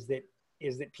that is that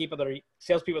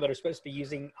salespeople that are supposed to be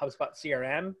using HubSpot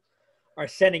CRM are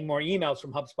sending more emails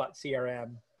from HubSpot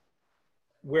CRM,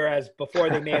 whereas before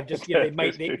they may have just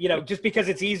just because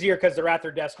it's easier because they're at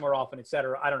their desk more often, et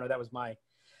cetera. I don't know. That was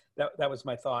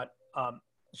my thought.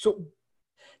 So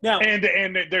now,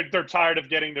 and they're tired of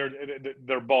getting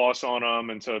their boss on them,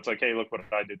 and so it's like, hey, look what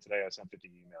I did today. I sent 50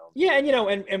 emails. Yeah,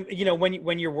 and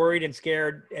when you're worried and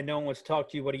scared and no one wants to talk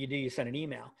to you, what do? You send an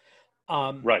email.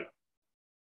 Right.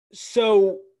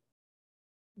 So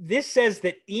this says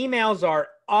that emails are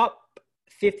up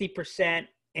 50%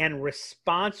 and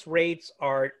response rates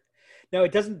are, now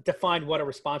it doesn't define what a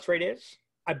response rate is.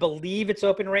 I believe it's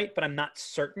open rate, but I'm not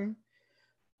certain,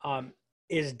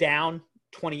 is down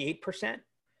 28%.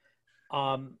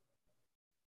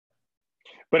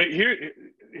 But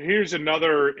here's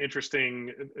another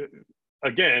interesting,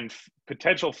 again,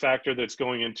 potential factor that's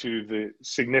going into the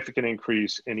significant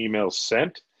increase in emails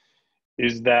sent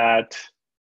is that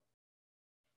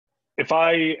if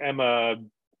I am a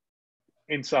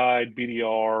inside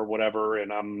BDR, whatever,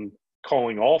 and I'm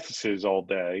calling offices all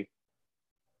day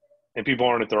and people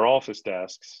aren't at their office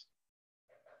desks,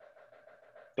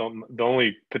 the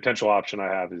only potential option I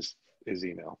have is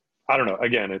email. I don't know.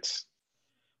 Again, it's.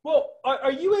 Well,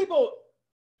 are you able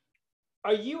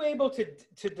to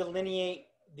delineate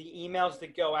the emails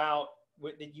that go out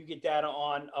that you get data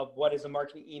on of what is a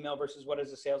marketing email versus what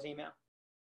is a sales email?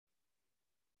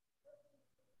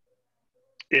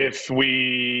 If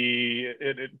we,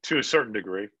 to a certain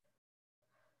degree,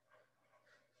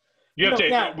 you have to.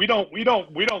 Now, we don't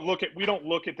look at the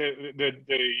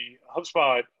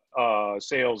HubSpot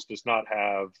sales does not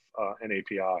have an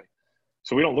API,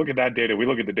 so we don't look at that data. We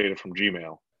look at the data from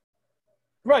Gmail.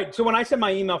 Right. So when I send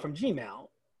my email from Gmail,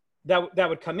 that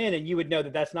would come in, and you would know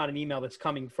that that's not an email that's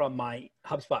coming from my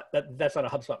HubSpot. That's not a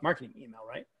HubSpot marketing email,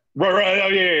 right? Right. Oh,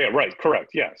 yeah. Right. Correct.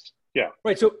 Yes. Yeah.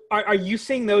 Right. So are you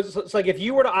seeing those? It's like if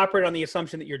you were to operate on the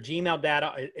assumption that your Gmail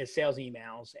data is sales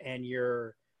emails and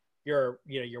your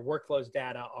workflows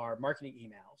data are marketing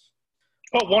emails.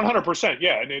 Oh, 100%.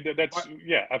 Yeah. That's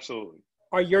absolutely.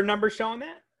 Are your numbers showing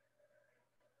that?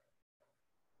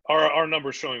 Our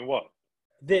numbers showing what?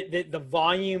 The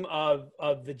volume of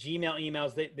the Gmail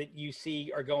emails that you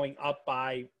see are going up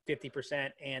by 50%,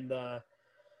 and the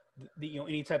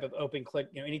any type of open click,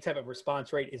 any type of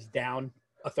response rate is down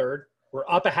a third. We're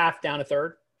up a half, down a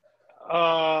third.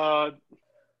 I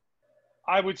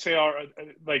would say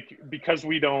because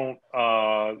we don't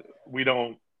a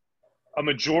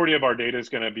majority of our data is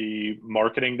going to be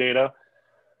marketing data,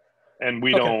 and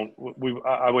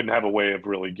I wouldn't have a way of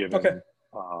really giving. Okay.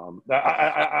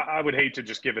 I would hate to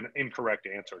just give an incorrect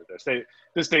answer to this.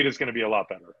 This data is going to be a lot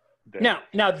better.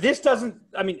 Now this doesn't.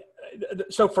 I mean,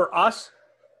 so for us,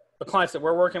 the clients that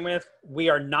we're working with, we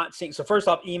are not seeing. So first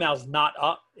off, email's not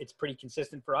up. It's pretty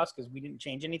consistent for us because we didn't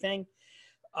change anything,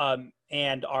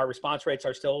 and our response rates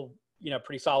are still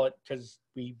pretty solid because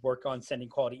we work on sending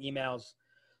quality emails.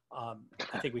 I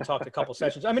think we talked a couple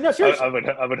sessions. I mean, no, seriously.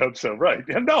 I would hope so. Right?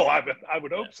 No, I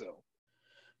would hope so.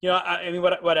 I mean,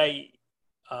 what I.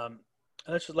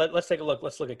 Let's take a look.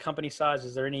 Let's look at company size.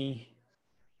 Is there any?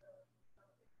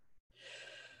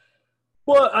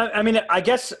 Well, I mean, I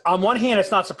guess on one hand,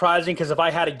 it's not surprising because if I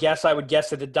had to guess, I would guess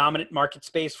that the dominant market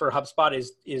space for HubSpot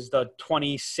is the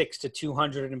 26 to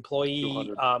 200 employee.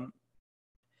 200.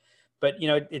 But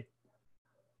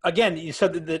again, so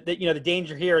the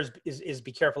danger here is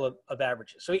be careful of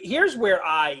averages. So here's where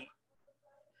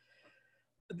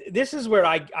this is where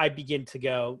I begin to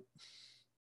go.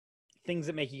 Things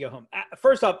that make you go home.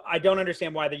 First off, I don't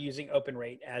understand why they're using open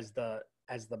rate as the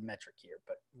metric here,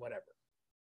 but whatever.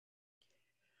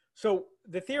 So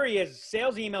the theory is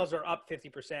sales emails are up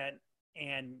 50%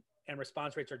 and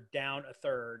response rates are down a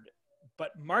third,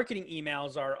 but marketing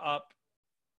emails are up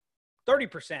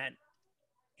 30%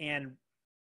 and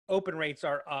open rates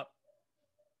are up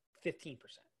 15%.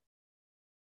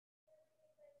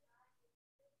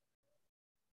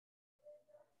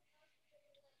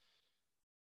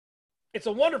 It's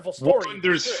a wonderful story. One,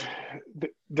 there's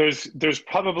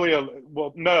probably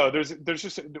there's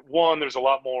just one. There's a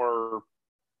lot more.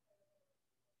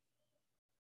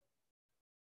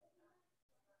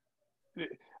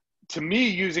 To me,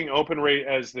 using open rate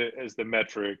as the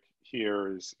metric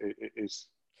here is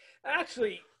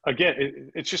actually,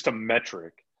 again, it's just a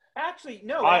metric. Actually,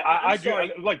 no. I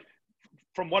do like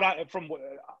from what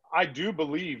I do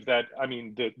believe that, I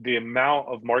mean, the amount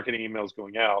of marketing emails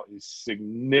going out is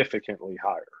significantly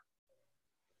higher.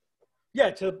 Yeah,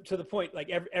 to the point, like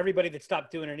everybody that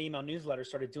stopped doing an email newsletter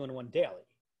started doing one daily.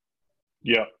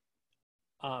 Yeah.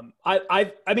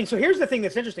 I mean, so here's the thing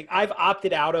that's interesting. I've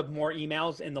opted out of more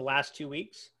emails in the last 2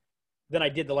 weeks than I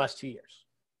did the last 2 years.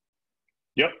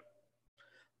 Yep.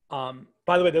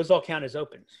 By the way, those all count as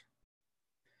opens.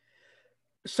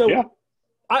 So yeah.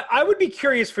 I would be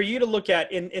curious for you to look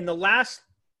at in the last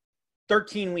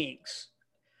 13 weeks,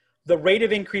 the rate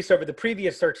of increase over the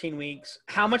previous 13 weeks,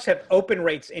 how much have open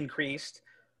rates increased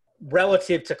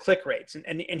relative to click rates?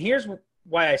 And here's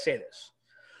why I say this.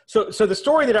 So the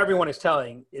story that everyone is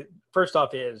telling, first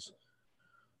off, is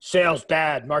sales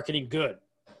bad, marketing good,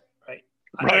 right?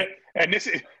 Right. And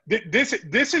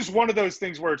this is one of those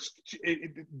things where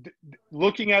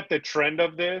looking at the trend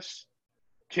of this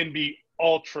can be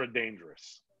ultra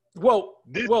dangerous.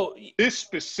 This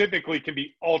specifically can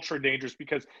be ultra dangerous,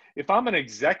 because if I'm an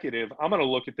executive, I'm going to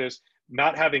look at this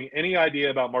not having any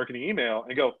idea about marketing email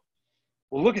and go,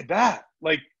 well, look at that.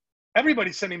 Like,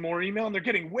 everybody's sending more email and they're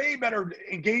getting way better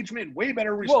engagement, way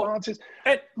better responses.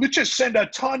 Let's just send a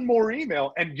ton more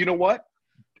email. And you know what?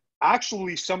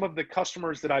 Actually, some of the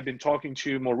customers that I've been talking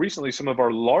to more recently, some of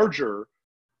our larger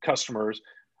customers,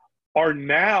 are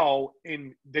now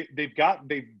they've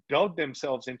dug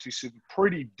themselves into some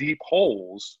pretty deep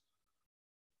holes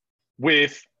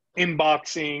with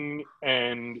inboxing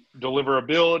and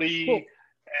deliverability. Cool.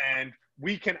 And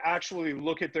we can actually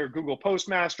look at their Google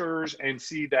Postmasters and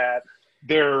see that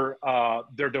their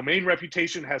domain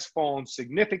reputation has fallen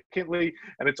significantly.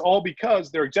 And it's all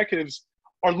because their executives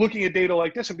are looking at data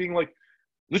like this and being like,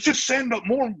 let's just send up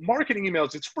more marketing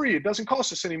emails. It's free. It doesn't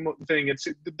cost us anything.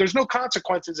 There's no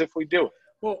consequences if we do it.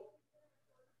 Well,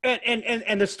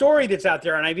 and the story that's out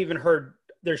there, and I've even heard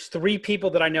there's 3 people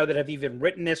that I know that have even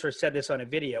written this or said this on a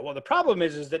video. Well, the problem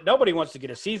is that nobody wants to get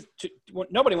a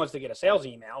sales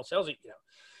email,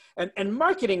 and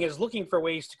marketing is looking for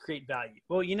ways to create value.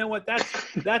 Well, you know what?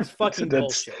 That's fucking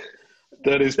bullshit.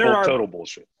 That is total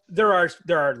bullshit. There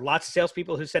are lots of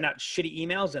salespeople who send out shitty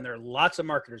emails, and there are lots of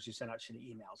marketers who send out shitty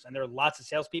emails, and there are lots of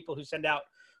salespeople who send out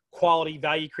quality,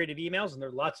 value creative emails, and there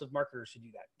are lots of marketers who do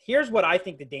that. Here's what I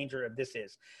think the danger of this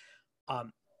is,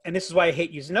 and this is why I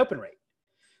hate using open rate,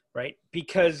 right?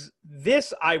 Because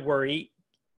this, I worry,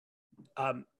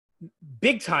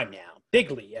 big time now,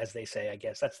 bigly, as they say. I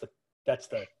guess that's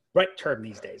the right term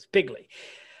these days, bigly.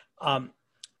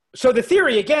 So the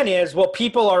theory again is, well,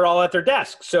 people are all at their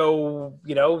desks. So,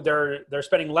 they're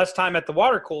spending less time at the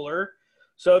water cooler.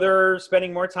 So they're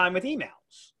spending more time with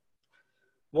emails.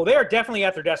 Well, they are definitely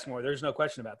at their desk more. There's no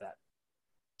question about that.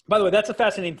 By the way, that's a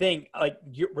fascinating thing. Like,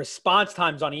 your response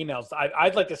times on emails.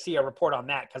 I'd like to see a report on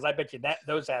that, because I bet you that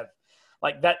those have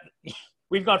like that.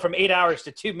 We've gone from 8 hours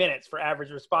to 2 minutes for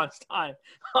average response time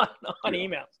on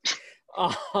emails.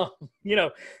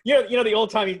 The old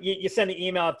time you send an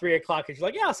email at 3:00 because you're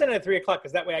like, yeah, I'll send it at 3:00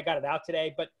 because that way I got it out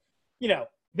today. But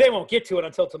they won't get to it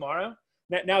until tomorrow.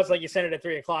 Now it's like you send it at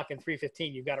 3:00 and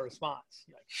 3:15 you've got a response.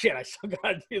 You're like, shit, I still got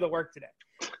to do the work today.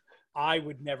 I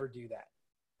would never do that.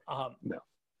 No.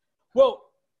 Well,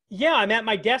 yeah, I'm at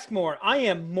my desk more. I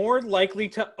am more likely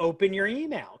to open your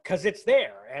email because it's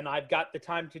there and I've got the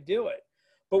time to do it.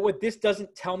 But what this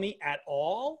doesn't tell me at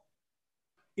all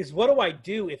is, what do I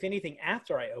do, if anything,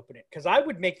 after I open it? Because I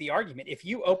would make the argument, if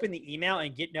you open the email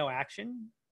and get no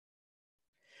action,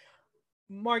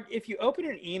 Mark, if you open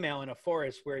an email in a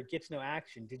forest where it gets no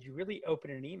action, did you really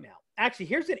open an email? Actually,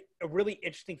 here's a really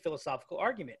interesting philosophical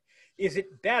argument. Is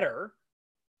it better,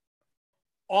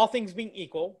 all things being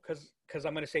equal, because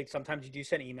I'm going to say sometimes you do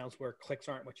send emails where clicks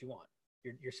aren't what you want.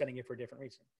 You're sending it for a different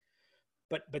reason.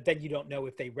 But then you don't know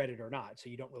if they read it or not, so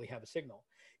you don't really have a signal.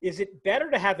 Is it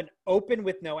better to have an open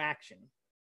with no action,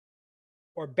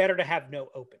 or better to have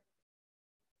no open?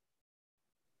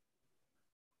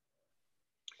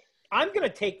 I'm going to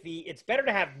take it's better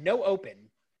to have no open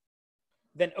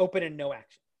than open and no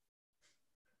action.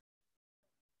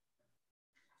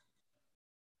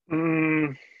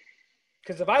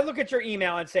 Because if I look at your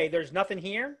email and say there's nothing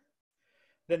here,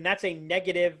 then that's a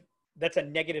negative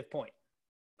point.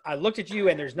 I looked at you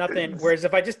and there's nothing. Whereas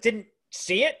if I just didn't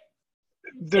see it,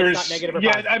 there's negative or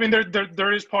yeah, positive. I mean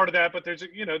there is part of that, but there's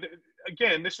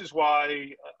again, this is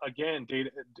why again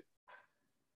data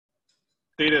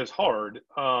is hard.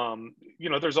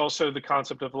 There's also the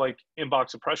concept of like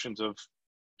inbox impressions of,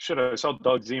 shit, I saw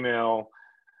Doug's email,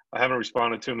 I haven't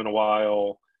responded to him in a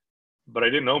while, but I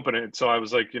didn't open it, so I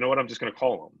was like, you know what, I'm just going to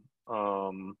call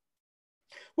him.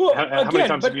 Well, how many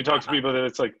times have you talked to people that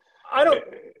it's like,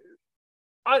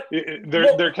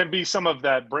 there can be some of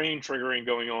that brain triggering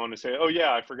going on to say, oh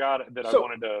yeah, I forgot that I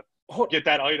wanted to get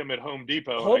that item at Home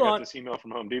Depot. And I got this email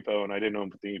from Home Depot and I didn't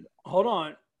open the email. Hold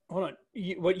on.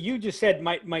 What you just said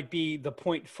might be the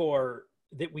point for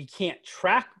that we can't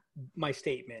track my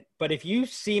statement. But if you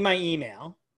see my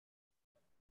email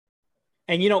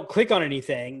and you don't click on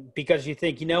anything because you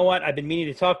think, you know what, I've been meaning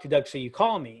to talk to Doug, so you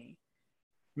call me.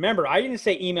 Remember, I didn't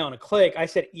say email and a click. I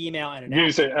said email and an action.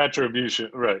 You say attribution,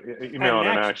 right? Email and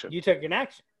an action. You took an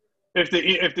action. If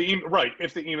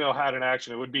the email had an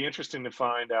action, it would be interesting to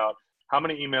find out how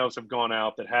many emails have gone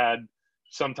out that had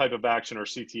some type of action or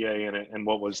CTA in it, and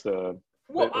what was the.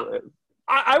 Well,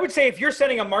 I would say if you're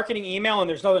sending a marketing email and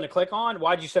there's nothing to click on,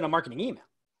 why'd you send a marketing email?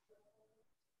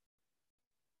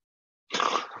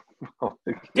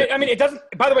 I mean, it doesn't.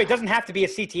 By the way, it doesn't have to be a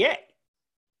CTA.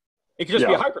 It could just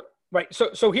be a hyperlink. Right.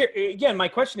 So here again, my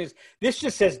question is: this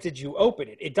just says, did you open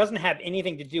it? It doesn't have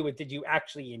anything to do with did you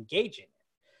actually engage in it.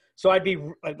 So I'd be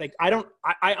like,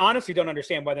 I honestly don't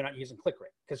understand why they're not using click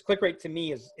rate, because click rate to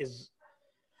me is,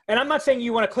 and I'm not saying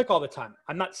you want to click all the time.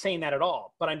 I'm not saying that at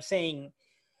all. But I'm saying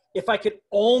if I could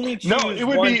only choose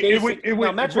one basic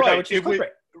metric, I would choose click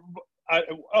rate.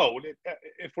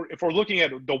 If we're looking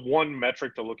at the one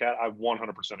metric to look at, I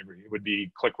 100% agree. It would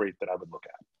be click rate that I would look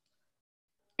at.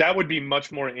 That would be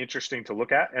much more interesting to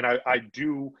look at. And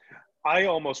I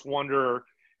almost wonder,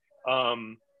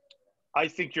 I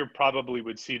think you probably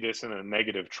would see this in a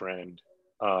negative trend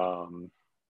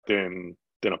than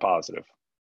a positive.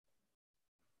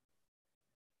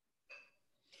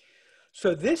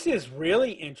 So this is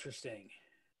really interesting.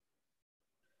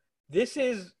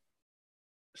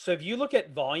 So if you look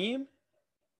at volume,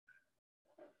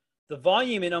 the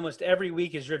volume in almost every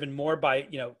week is driven more by,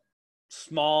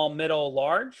 small, middle,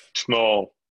 large.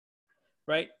 Small.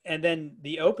 Right. And then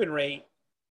the open rate,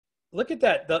 look at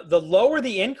that. The lower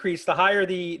the increase, the higher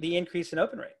the increase in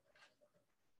open rate.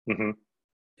 Mm-hmm.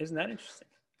 Isn't that interesting?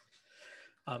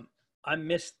 I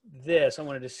missed this. I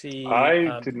wanted to see.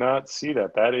 I did not see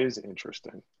that. That is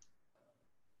interesting.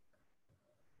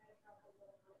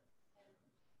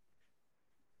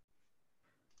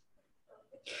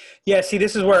 Yeah, see,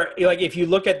 this is where, like, if you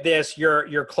look at this,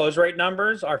 your close rate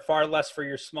numbers are far less for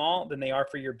your small than they are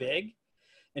for your big.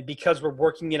 And because we're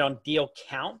working it on deal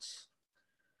counts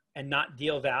and not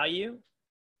deal value,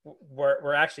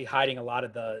 we're actually hiding a lot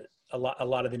of the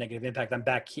negative impact. I'm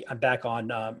back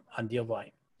on deal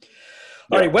volume.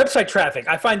 All right, website traffic.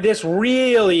 I find this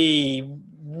really,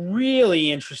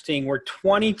 really interesting. We're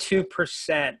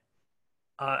 22%.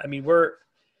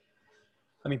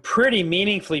 Pretty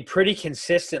meaningfully, pretty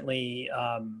consistently,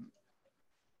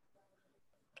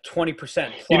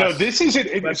 20% plus. This is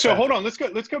it. So hold on, let's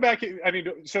go back. I mean,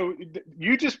 so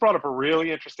you just brought up a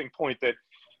really interesting point that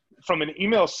from an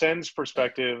email sends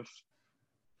perspective,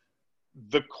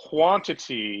 the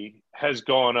quantity has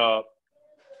gone up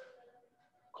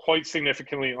quite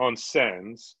significantly on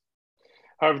sends.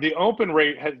 However, the open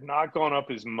rate has not gone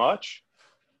up as much.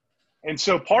 And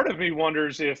so part of me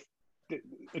wonders if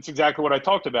it's exactly what I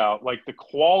talked about. Like the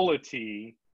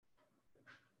quantity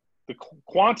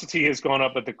has gone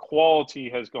up, but the quality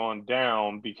has gone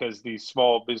down because these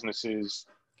small businesses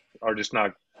are just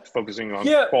not focusing on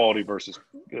quality versus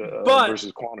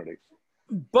quantity.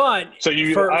 But so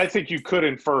I think you could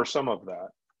infer some of that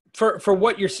for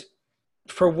what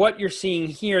you're seeing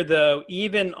here, though.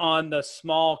 Even on the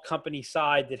small company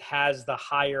side that has the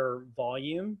higher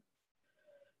volume,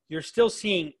 you're still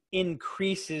seeing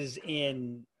increases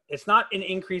in. It's not an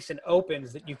increase in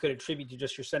opens that you could attribute to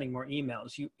just you're sending more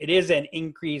emails. It is an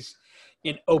increase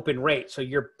in open rate. So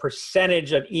your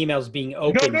percentage of emails being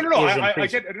open. No.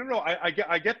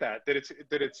 I get that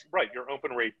it's right. Your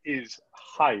open rate is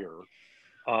higher.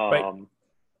 Right.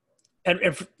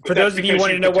 And for those of you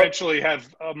wanting to know, potentially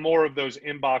have more of those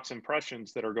inbox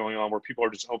impressions that are going on where people are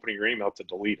just opening your email to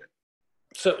delete it.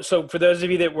 So for those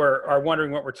of you that are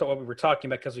wondering what we were talking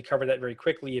about, because we covered that very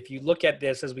quickly, if you look at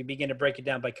this as we begin to break it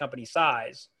down by company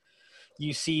size,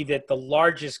 you see that the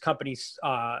largest company's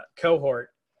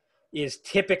cohort is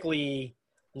typically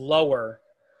lower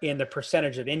in the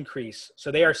percentage of increase.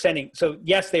 So they are sending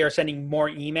more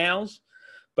emails,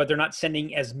 but they're not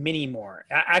sending as many more.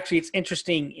 Actually, it's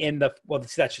interesting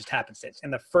that's just happenstance.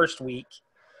 In the first week,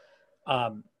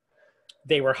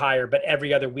 they were higher, but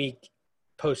every other week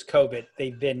post-COVID,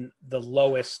 they've been the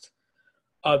lowest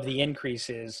of the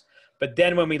increases. But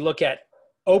then when we look at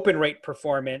open rate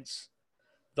performance,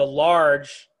 the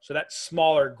large, so that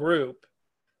smaller group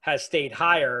has stayed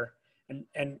higher.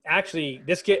 And actually,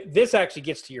 this actually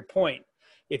gets to your point.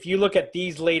 If you look at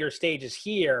these later stages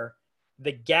here,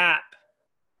 the gap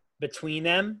between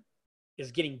them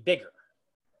is getting bigger.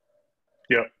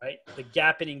 Yeah. Right. The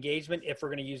gap in engagement, if we're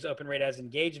going to use open rate as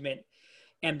engagement,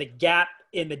 and the gap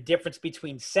in the difference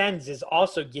between sends is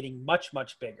also getting much,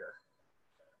 much bigger.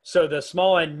 So the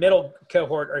small and middle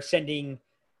cohort are sending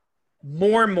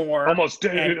more and more. Almost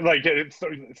like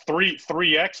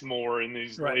 3x more in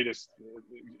these latest,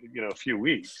 few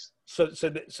weeks. So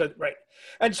right.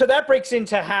 And so that breaks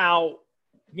into how,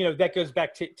 that goes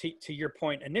back to your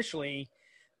point initially,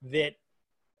 that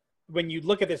when you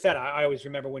look at this data, I always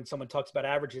remember when someone talks about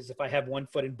averages, if I have 1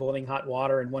 foot in boiling hot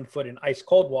water and 1 foot in ice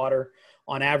cold water,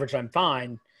 on average, I'm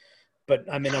fine, but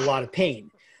I'm in a lot of pain.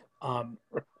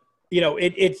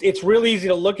 It's really easy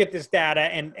to look at this data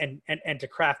and to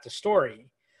craft a story.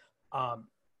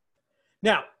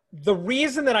 Now, the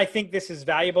reason that I think this is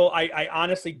valuable, I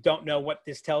honestly don't know what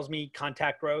this tells me,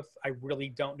 contact growth. I really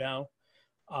don't know.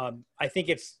 I think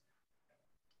it's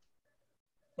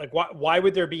like, why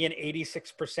would there be an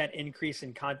 86% increase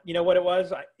in you know what it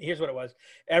was? Here's what it was.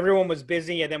 Everyone was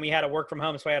busy, and then we had to work from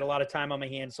home, so I had a lot of time on my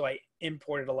hands, so I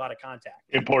imported a lot of contacts.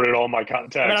 Imported all my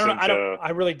contacts. I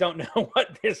really don't know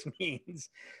what this means.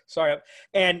 Sorry.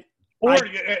 And I've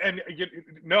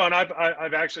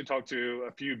actually talked to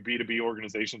a few B2B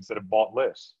organizations that have bought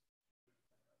lists.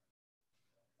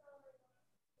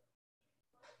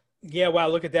 Yeah, wow,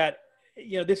 look at that.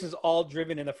 This is all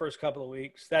driven in the first couple of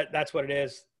weeks. That's what it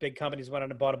is. Big companies went out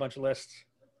and bought a bunch of lists.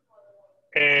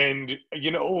 And,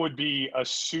 it would be a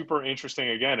super interesting,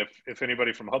 again, if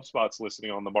anybody from HubSpot's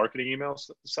listening on the marketing email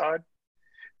side,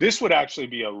 this would actually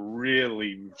be a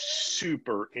really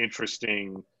super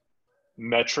interesting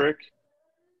metric.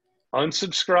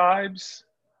 Unsubscribes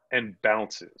and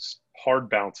bounces, hard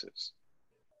bounces.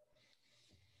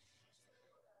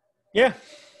 Yeah.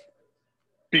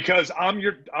 Because I'm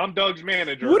Doug's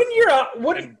manager.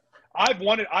 I've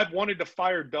wanted to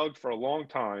fire Doug for a long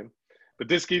time, but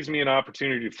this gives me an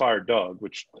opportunity to fire Doug,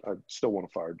 which I still want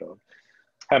to fire Doug.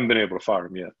 Haven't been able to fire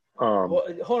him yet. Well,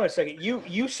 hold on a second.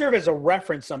 You serve as a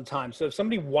reference sometimes. So if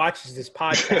somebody watches this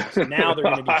podcast, now they're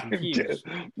going to be confused.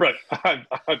 Right.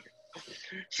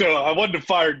 So I wanted to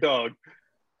fire Doug.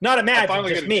 Not Imagine,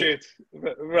 just me. Chance,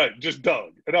 right, just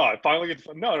Doug. No, I finally get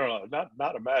to, no,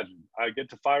 not Imagine. I get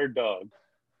to fire Doug.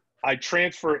 I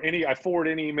forward any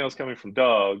emails coming from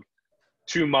Doug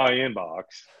to my inbox.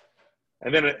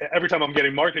 And then every time I'm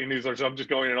getting marketing newsletters, I'm just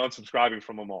going and unsubscribing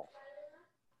from them all.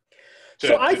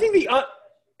 I think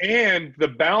and the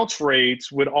bounce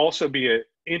rates would also be a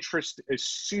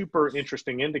super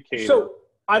interesting indicator. So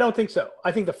I don't think so.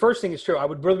 I think the first thing is true. I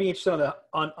would really be interested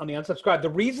on the unsubscribe. The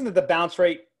reason that the bounce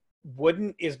rate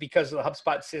wouldn't is because of the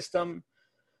HubSpot system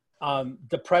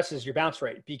depresses your bounce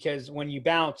rate, because when you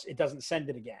bounce, it doesn't send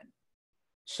it again.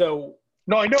 So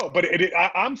no, I know, but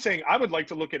I'm saying I would like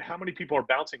to look at how many people are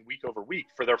bouncing week over week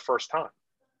for their first time.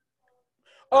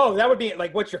 Oh, that would be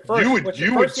like, what's your first? Yeah.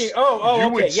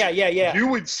 You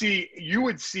would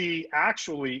see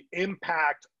actually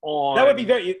impact on. That would be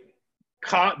very.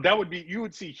 You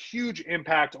would see huge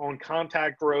impact on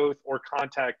contact growth or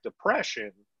contact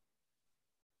depression.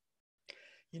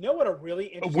 You know what a really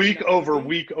interesting week over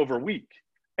week.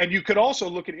 And you could also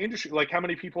look at industry, like how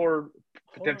many people are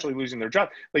potentially losing their job.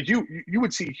 Like you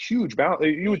would see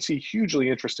you would see hugely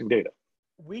interesting data.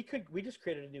 We just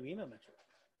created a new email metric.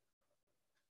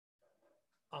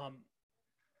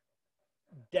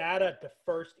 Data to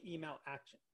first email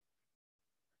action.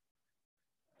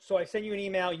 So I send you an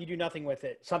email, you do nothing with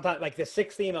it. Sometimes, like the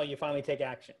 6th email, you finally take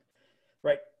action,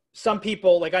 right? Some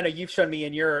people, like I know you've shown me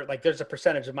in your, like there's a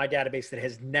percentage of my database that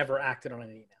has never acted on an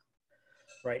email,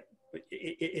 right?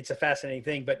 It's a fascinating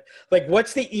thing. But like,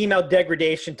 what's the email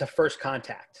degradation to first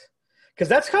contact? Because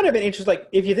that's kind of an interest. Like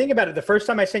if you think about it, the first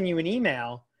time I send you an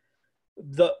email,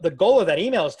 the goal of that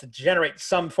email is to generate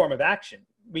some form of action.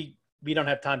 We don't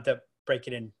have time to break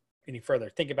it in any further.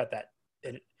 Think about that.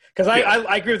 Because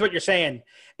I agree with what you're saying.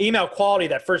 Email quality,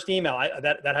 that first email,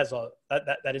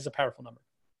 that is a powerful number.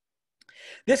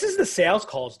 This is the sales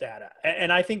calls data,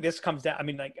 and I think this comes down. I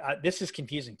mean, this is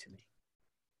confusing to me.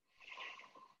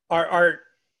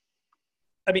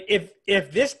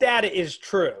 If this data is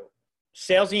true,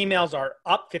 sales emails are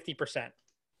up 50%.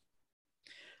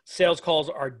 Sales calls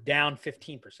are down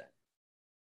 15%.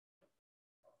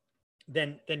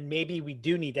 Then maybe we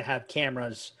do need to have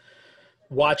cameras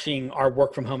watching our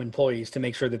work from home employees to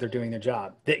make sure that they're doing their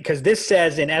job. Because this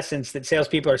says, in essence, that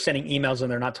salespeople are sending emails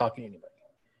and they're not talking to anybody.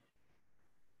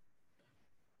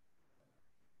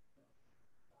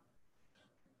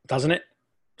 Doesn't it?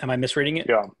 Am I misreading it?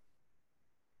 Yeah.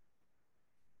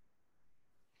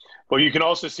 Well, you can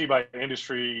also see by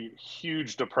industry,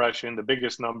 huge depression. The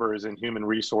biggest number is in human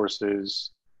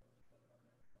resources.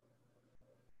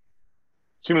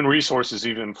 Human resources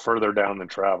even further down than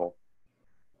travel.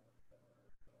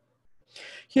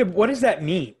 Yeah, what does that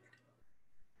mean?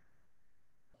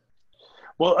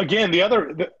 Well, again,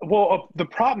 the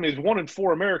problem is 1 in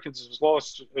 4 Americans has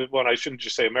lost. Well, I shouldn't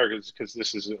just say Americans because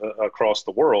this is across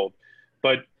the world,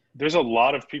 but there's a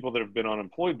lot of people that have been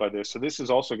unemployed by this. So this is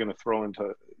also going to throw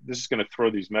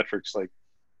these metrics like.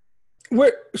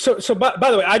 So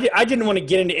by the way, I didn't want to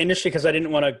get into industry because I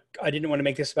didn't want to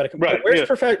make this about a right.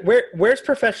 Where's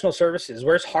professional services?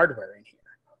 Where's hardware in here?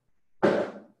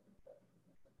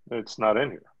 It's not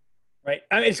in here. Right.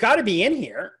 I mean, it's got to be in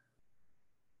here.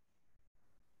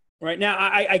 Right now,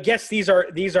 I guess these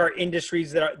are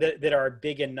industries that are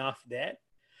big enough that,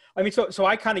 I mean, so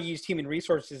I kind of used human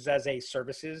resources as a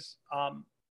services.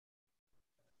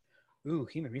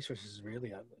 Human resources is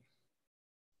really ugly.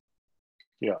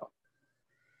 Yeah.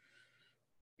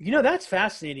 You know, that's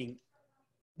fascinating.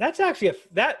 That's actually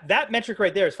that metric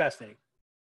right there is fascinating.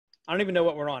 I don't even know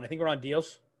what we're on. I think we're on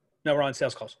deals. No, we're on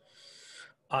sales calls.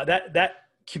 That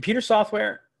computer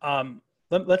software.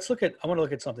 Let's look at. I want to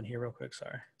look at something here real quick.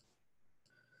 Sorry.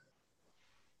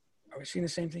 Are we seeing the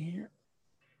same thing here?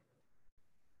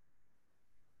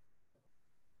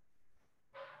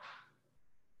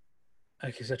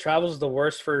 Okay, so travel is the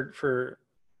worst for.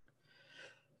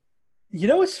 You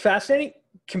know what's fascinating?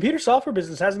 Computer software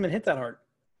business hasn't been hit that hard.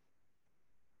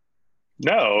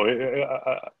 No,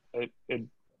 it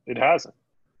hasn't.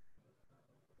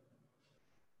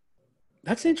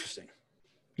 That's interesting.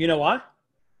 You know why?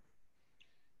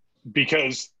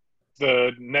 Because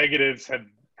the negatives have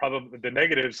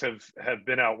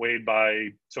been outweighed by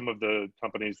some of the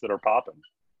companies that are popping.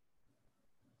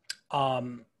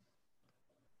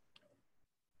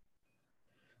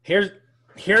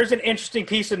 Here's an interesting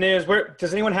piece of news.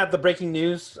 Does anyone have the breaking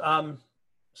news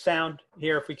sound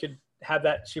here? If we could have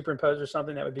that superimposed or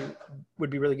something, that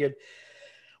would be really good.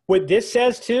 What this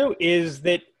says too is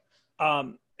that,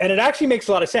 and it actually makes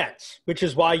a lot of sense, which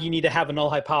is why you need to have a null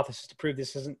hypothesis to prove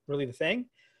this isn't really the thing.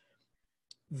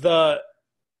 The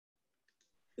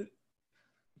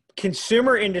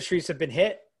consumer industries have been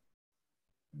hit.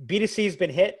 B2C has been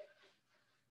hit.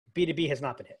 B2B has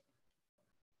not been hit.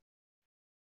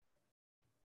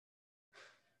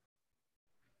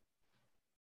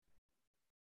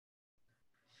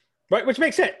 Right, which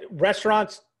makes sense.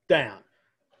 Restaurants down,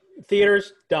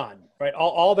 theaters done. Right,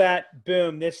 all that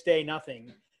boom. This day,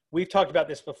 nothing. We've talked about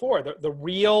this before. The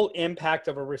real impact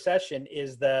of a recession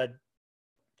is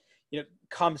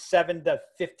come 7 to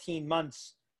 15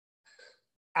 months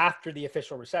after the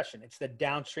official recession. It's the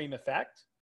downstream effect.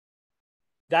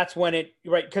 That's when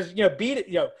because at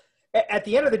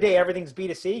the end of the day, everything's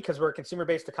B2C because we're a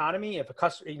consumer-based economy. If a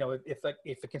customer,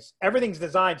 everything's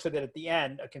designed so that at the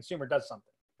end a consumer does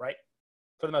something, right?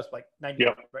 For the most, like 90,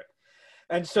 yep. Right?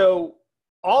 And so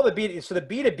the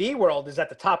B2B world is at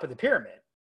the top of the pyramid,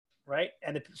 right?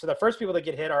 And so the first people that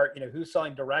get hit are who's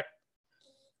selling direct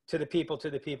to the people.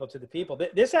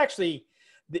 This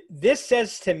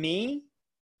says to me,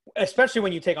 especially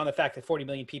when you take on the fact that 40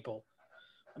 million people.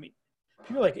 I mean,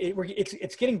 people are like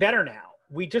it's getting better now.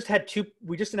 We just announced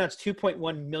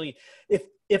 2.1 million.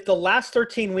 If the last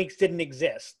 13 weeks didn't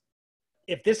exist,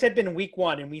 if this had been week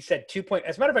 1 and we said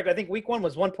as a matter of fact, I think week 1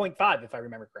 was 1.5 if I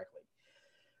remember correctly.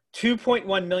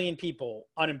 2.1 million people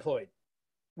unemployed.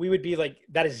 We would be like,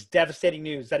 that is devastating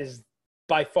news. That is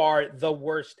by far the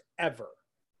worst ever.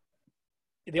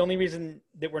 The only reason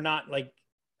that we're not like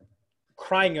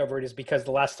crying over it is because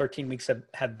the last 13 weeks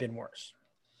have been worse.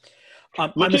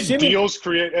 Look at deals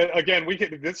created. Again,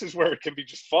 this is where it can be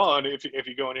just fun if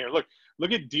you go in here.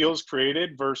 Look at deals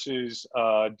created versus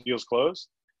deals closed,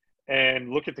 and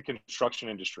look at the construction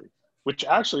industry, which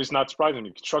actually is not surprising. The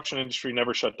construction industry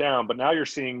never shut down, but now you're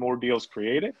seeing more deals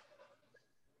created,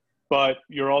 but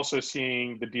you're also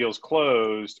seeing the deals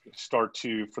closed start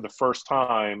to, for the first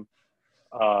time,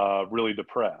 really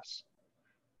depress.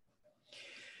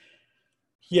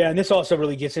 Yeah, and this also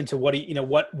really gets into what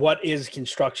is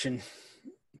construction.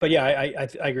 But yeah, I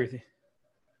agree with you.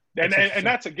 And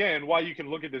that's again why you can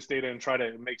look at this data and try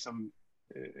to make some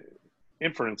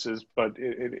inferences. But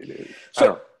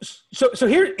so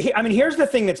here, I mean, here's the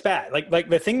thing that's bad. Like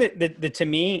the thing that to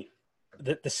me,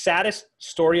 the saddest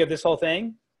story of this whole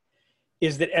thing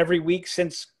is that every week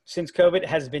since COVID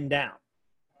has been down.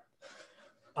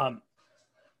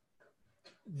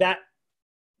 That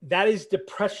is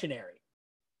depressionary,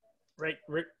 right?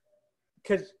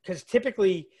 Because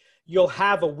typically you'll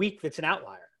have a week that's an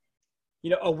outlier.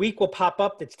 A week will pop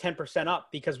up that's 10% up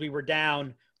because we were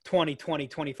down 20, 20,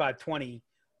 25, 20,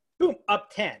 boom,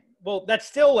 up 10. Well, that's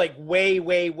still like way,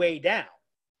 way, way down,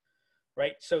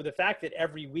 right? So the fact that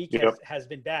every week has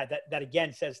been bad, that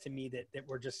again says to me that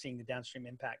we're just seeing the downstream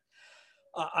impact.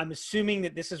 I'm assuming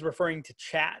that this is referring to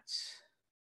chats.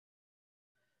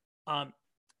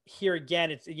 Here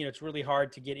again, it's really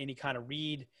hard to get any kind of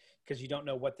read because you don't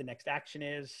know what the next action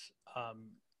is.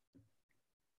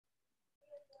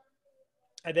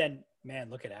 And then, man,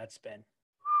 look at ad spend.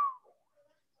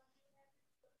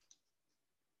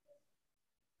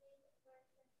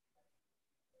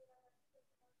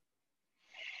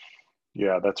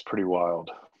 Yeah, that's pretty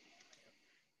wild.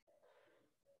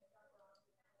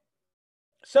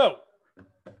 So,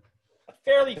 a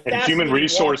fairly and human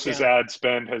resources walk-down. ad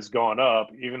spend has gone up,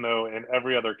 even though in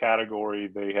every other category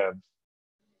they have.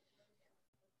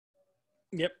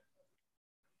 Yep.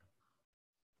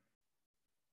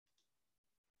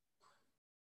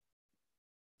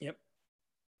 Yep.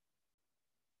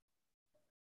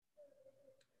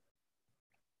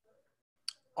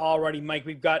 Alrighty, Mike.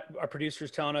 We've got our producers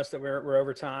telling us that we're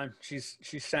over time. She's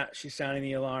sounding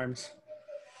the alarms.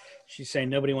 She's saying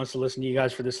nobody wants to listen to you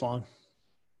guys for this long.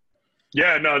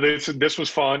 Yeah, no, this was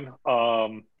fun.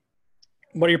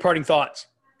 What are your parting thoughts?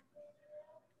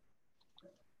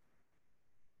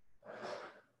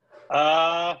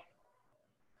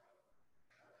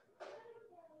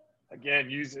 Again,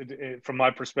 use from my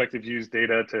perspective, use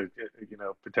data to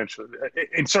potentially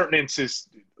in certain instances,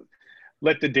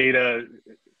 let the data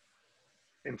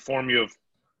inform you of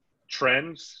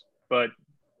trends, but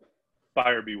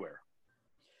buyer beware.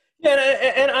 Yeah,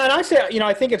 and I say,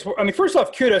 I think it's. I mean, first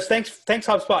off, kudos. Thanks,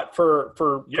 HubSpot for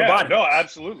providing. No, this.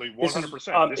 Absolutely,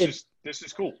 100%. This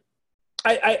is cool.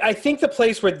 I think the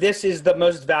place where this is the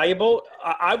most valuable.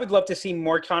 I would love to see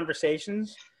more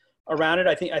conversations around it.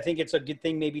 I think it's a good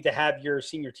thing maybe to have your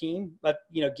senior team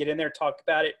get in there, talk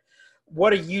about it.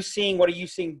 What are you seeing? What are you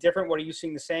seeing different? What are you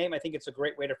seeing the same? I think it's a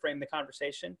great way to frame the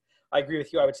conversation. I agree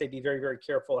with you. I would say be very, very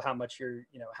careful how much you're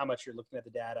looking at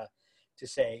the data to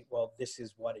say, well, this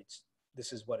is what it's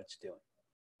doing.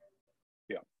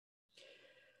 Yeah.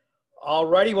 All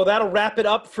righty. Well, that'll wrap it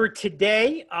up for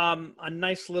today. A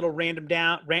nice little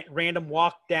random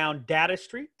walk down Data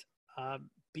Street.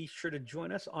 Be sure to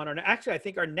join us on I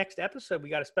think our next episode, we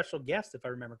got a special guest, if I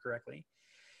remember correctly.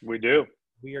 We do.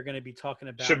 We are going to be talking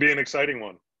about. Should be an exciting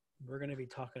one. We're going to be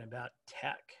talking about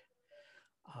tech.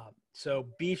 So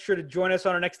be sure to join us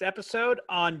on our next episode.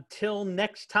 Until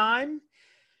next time,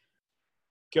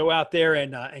 go out there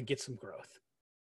and get some growth.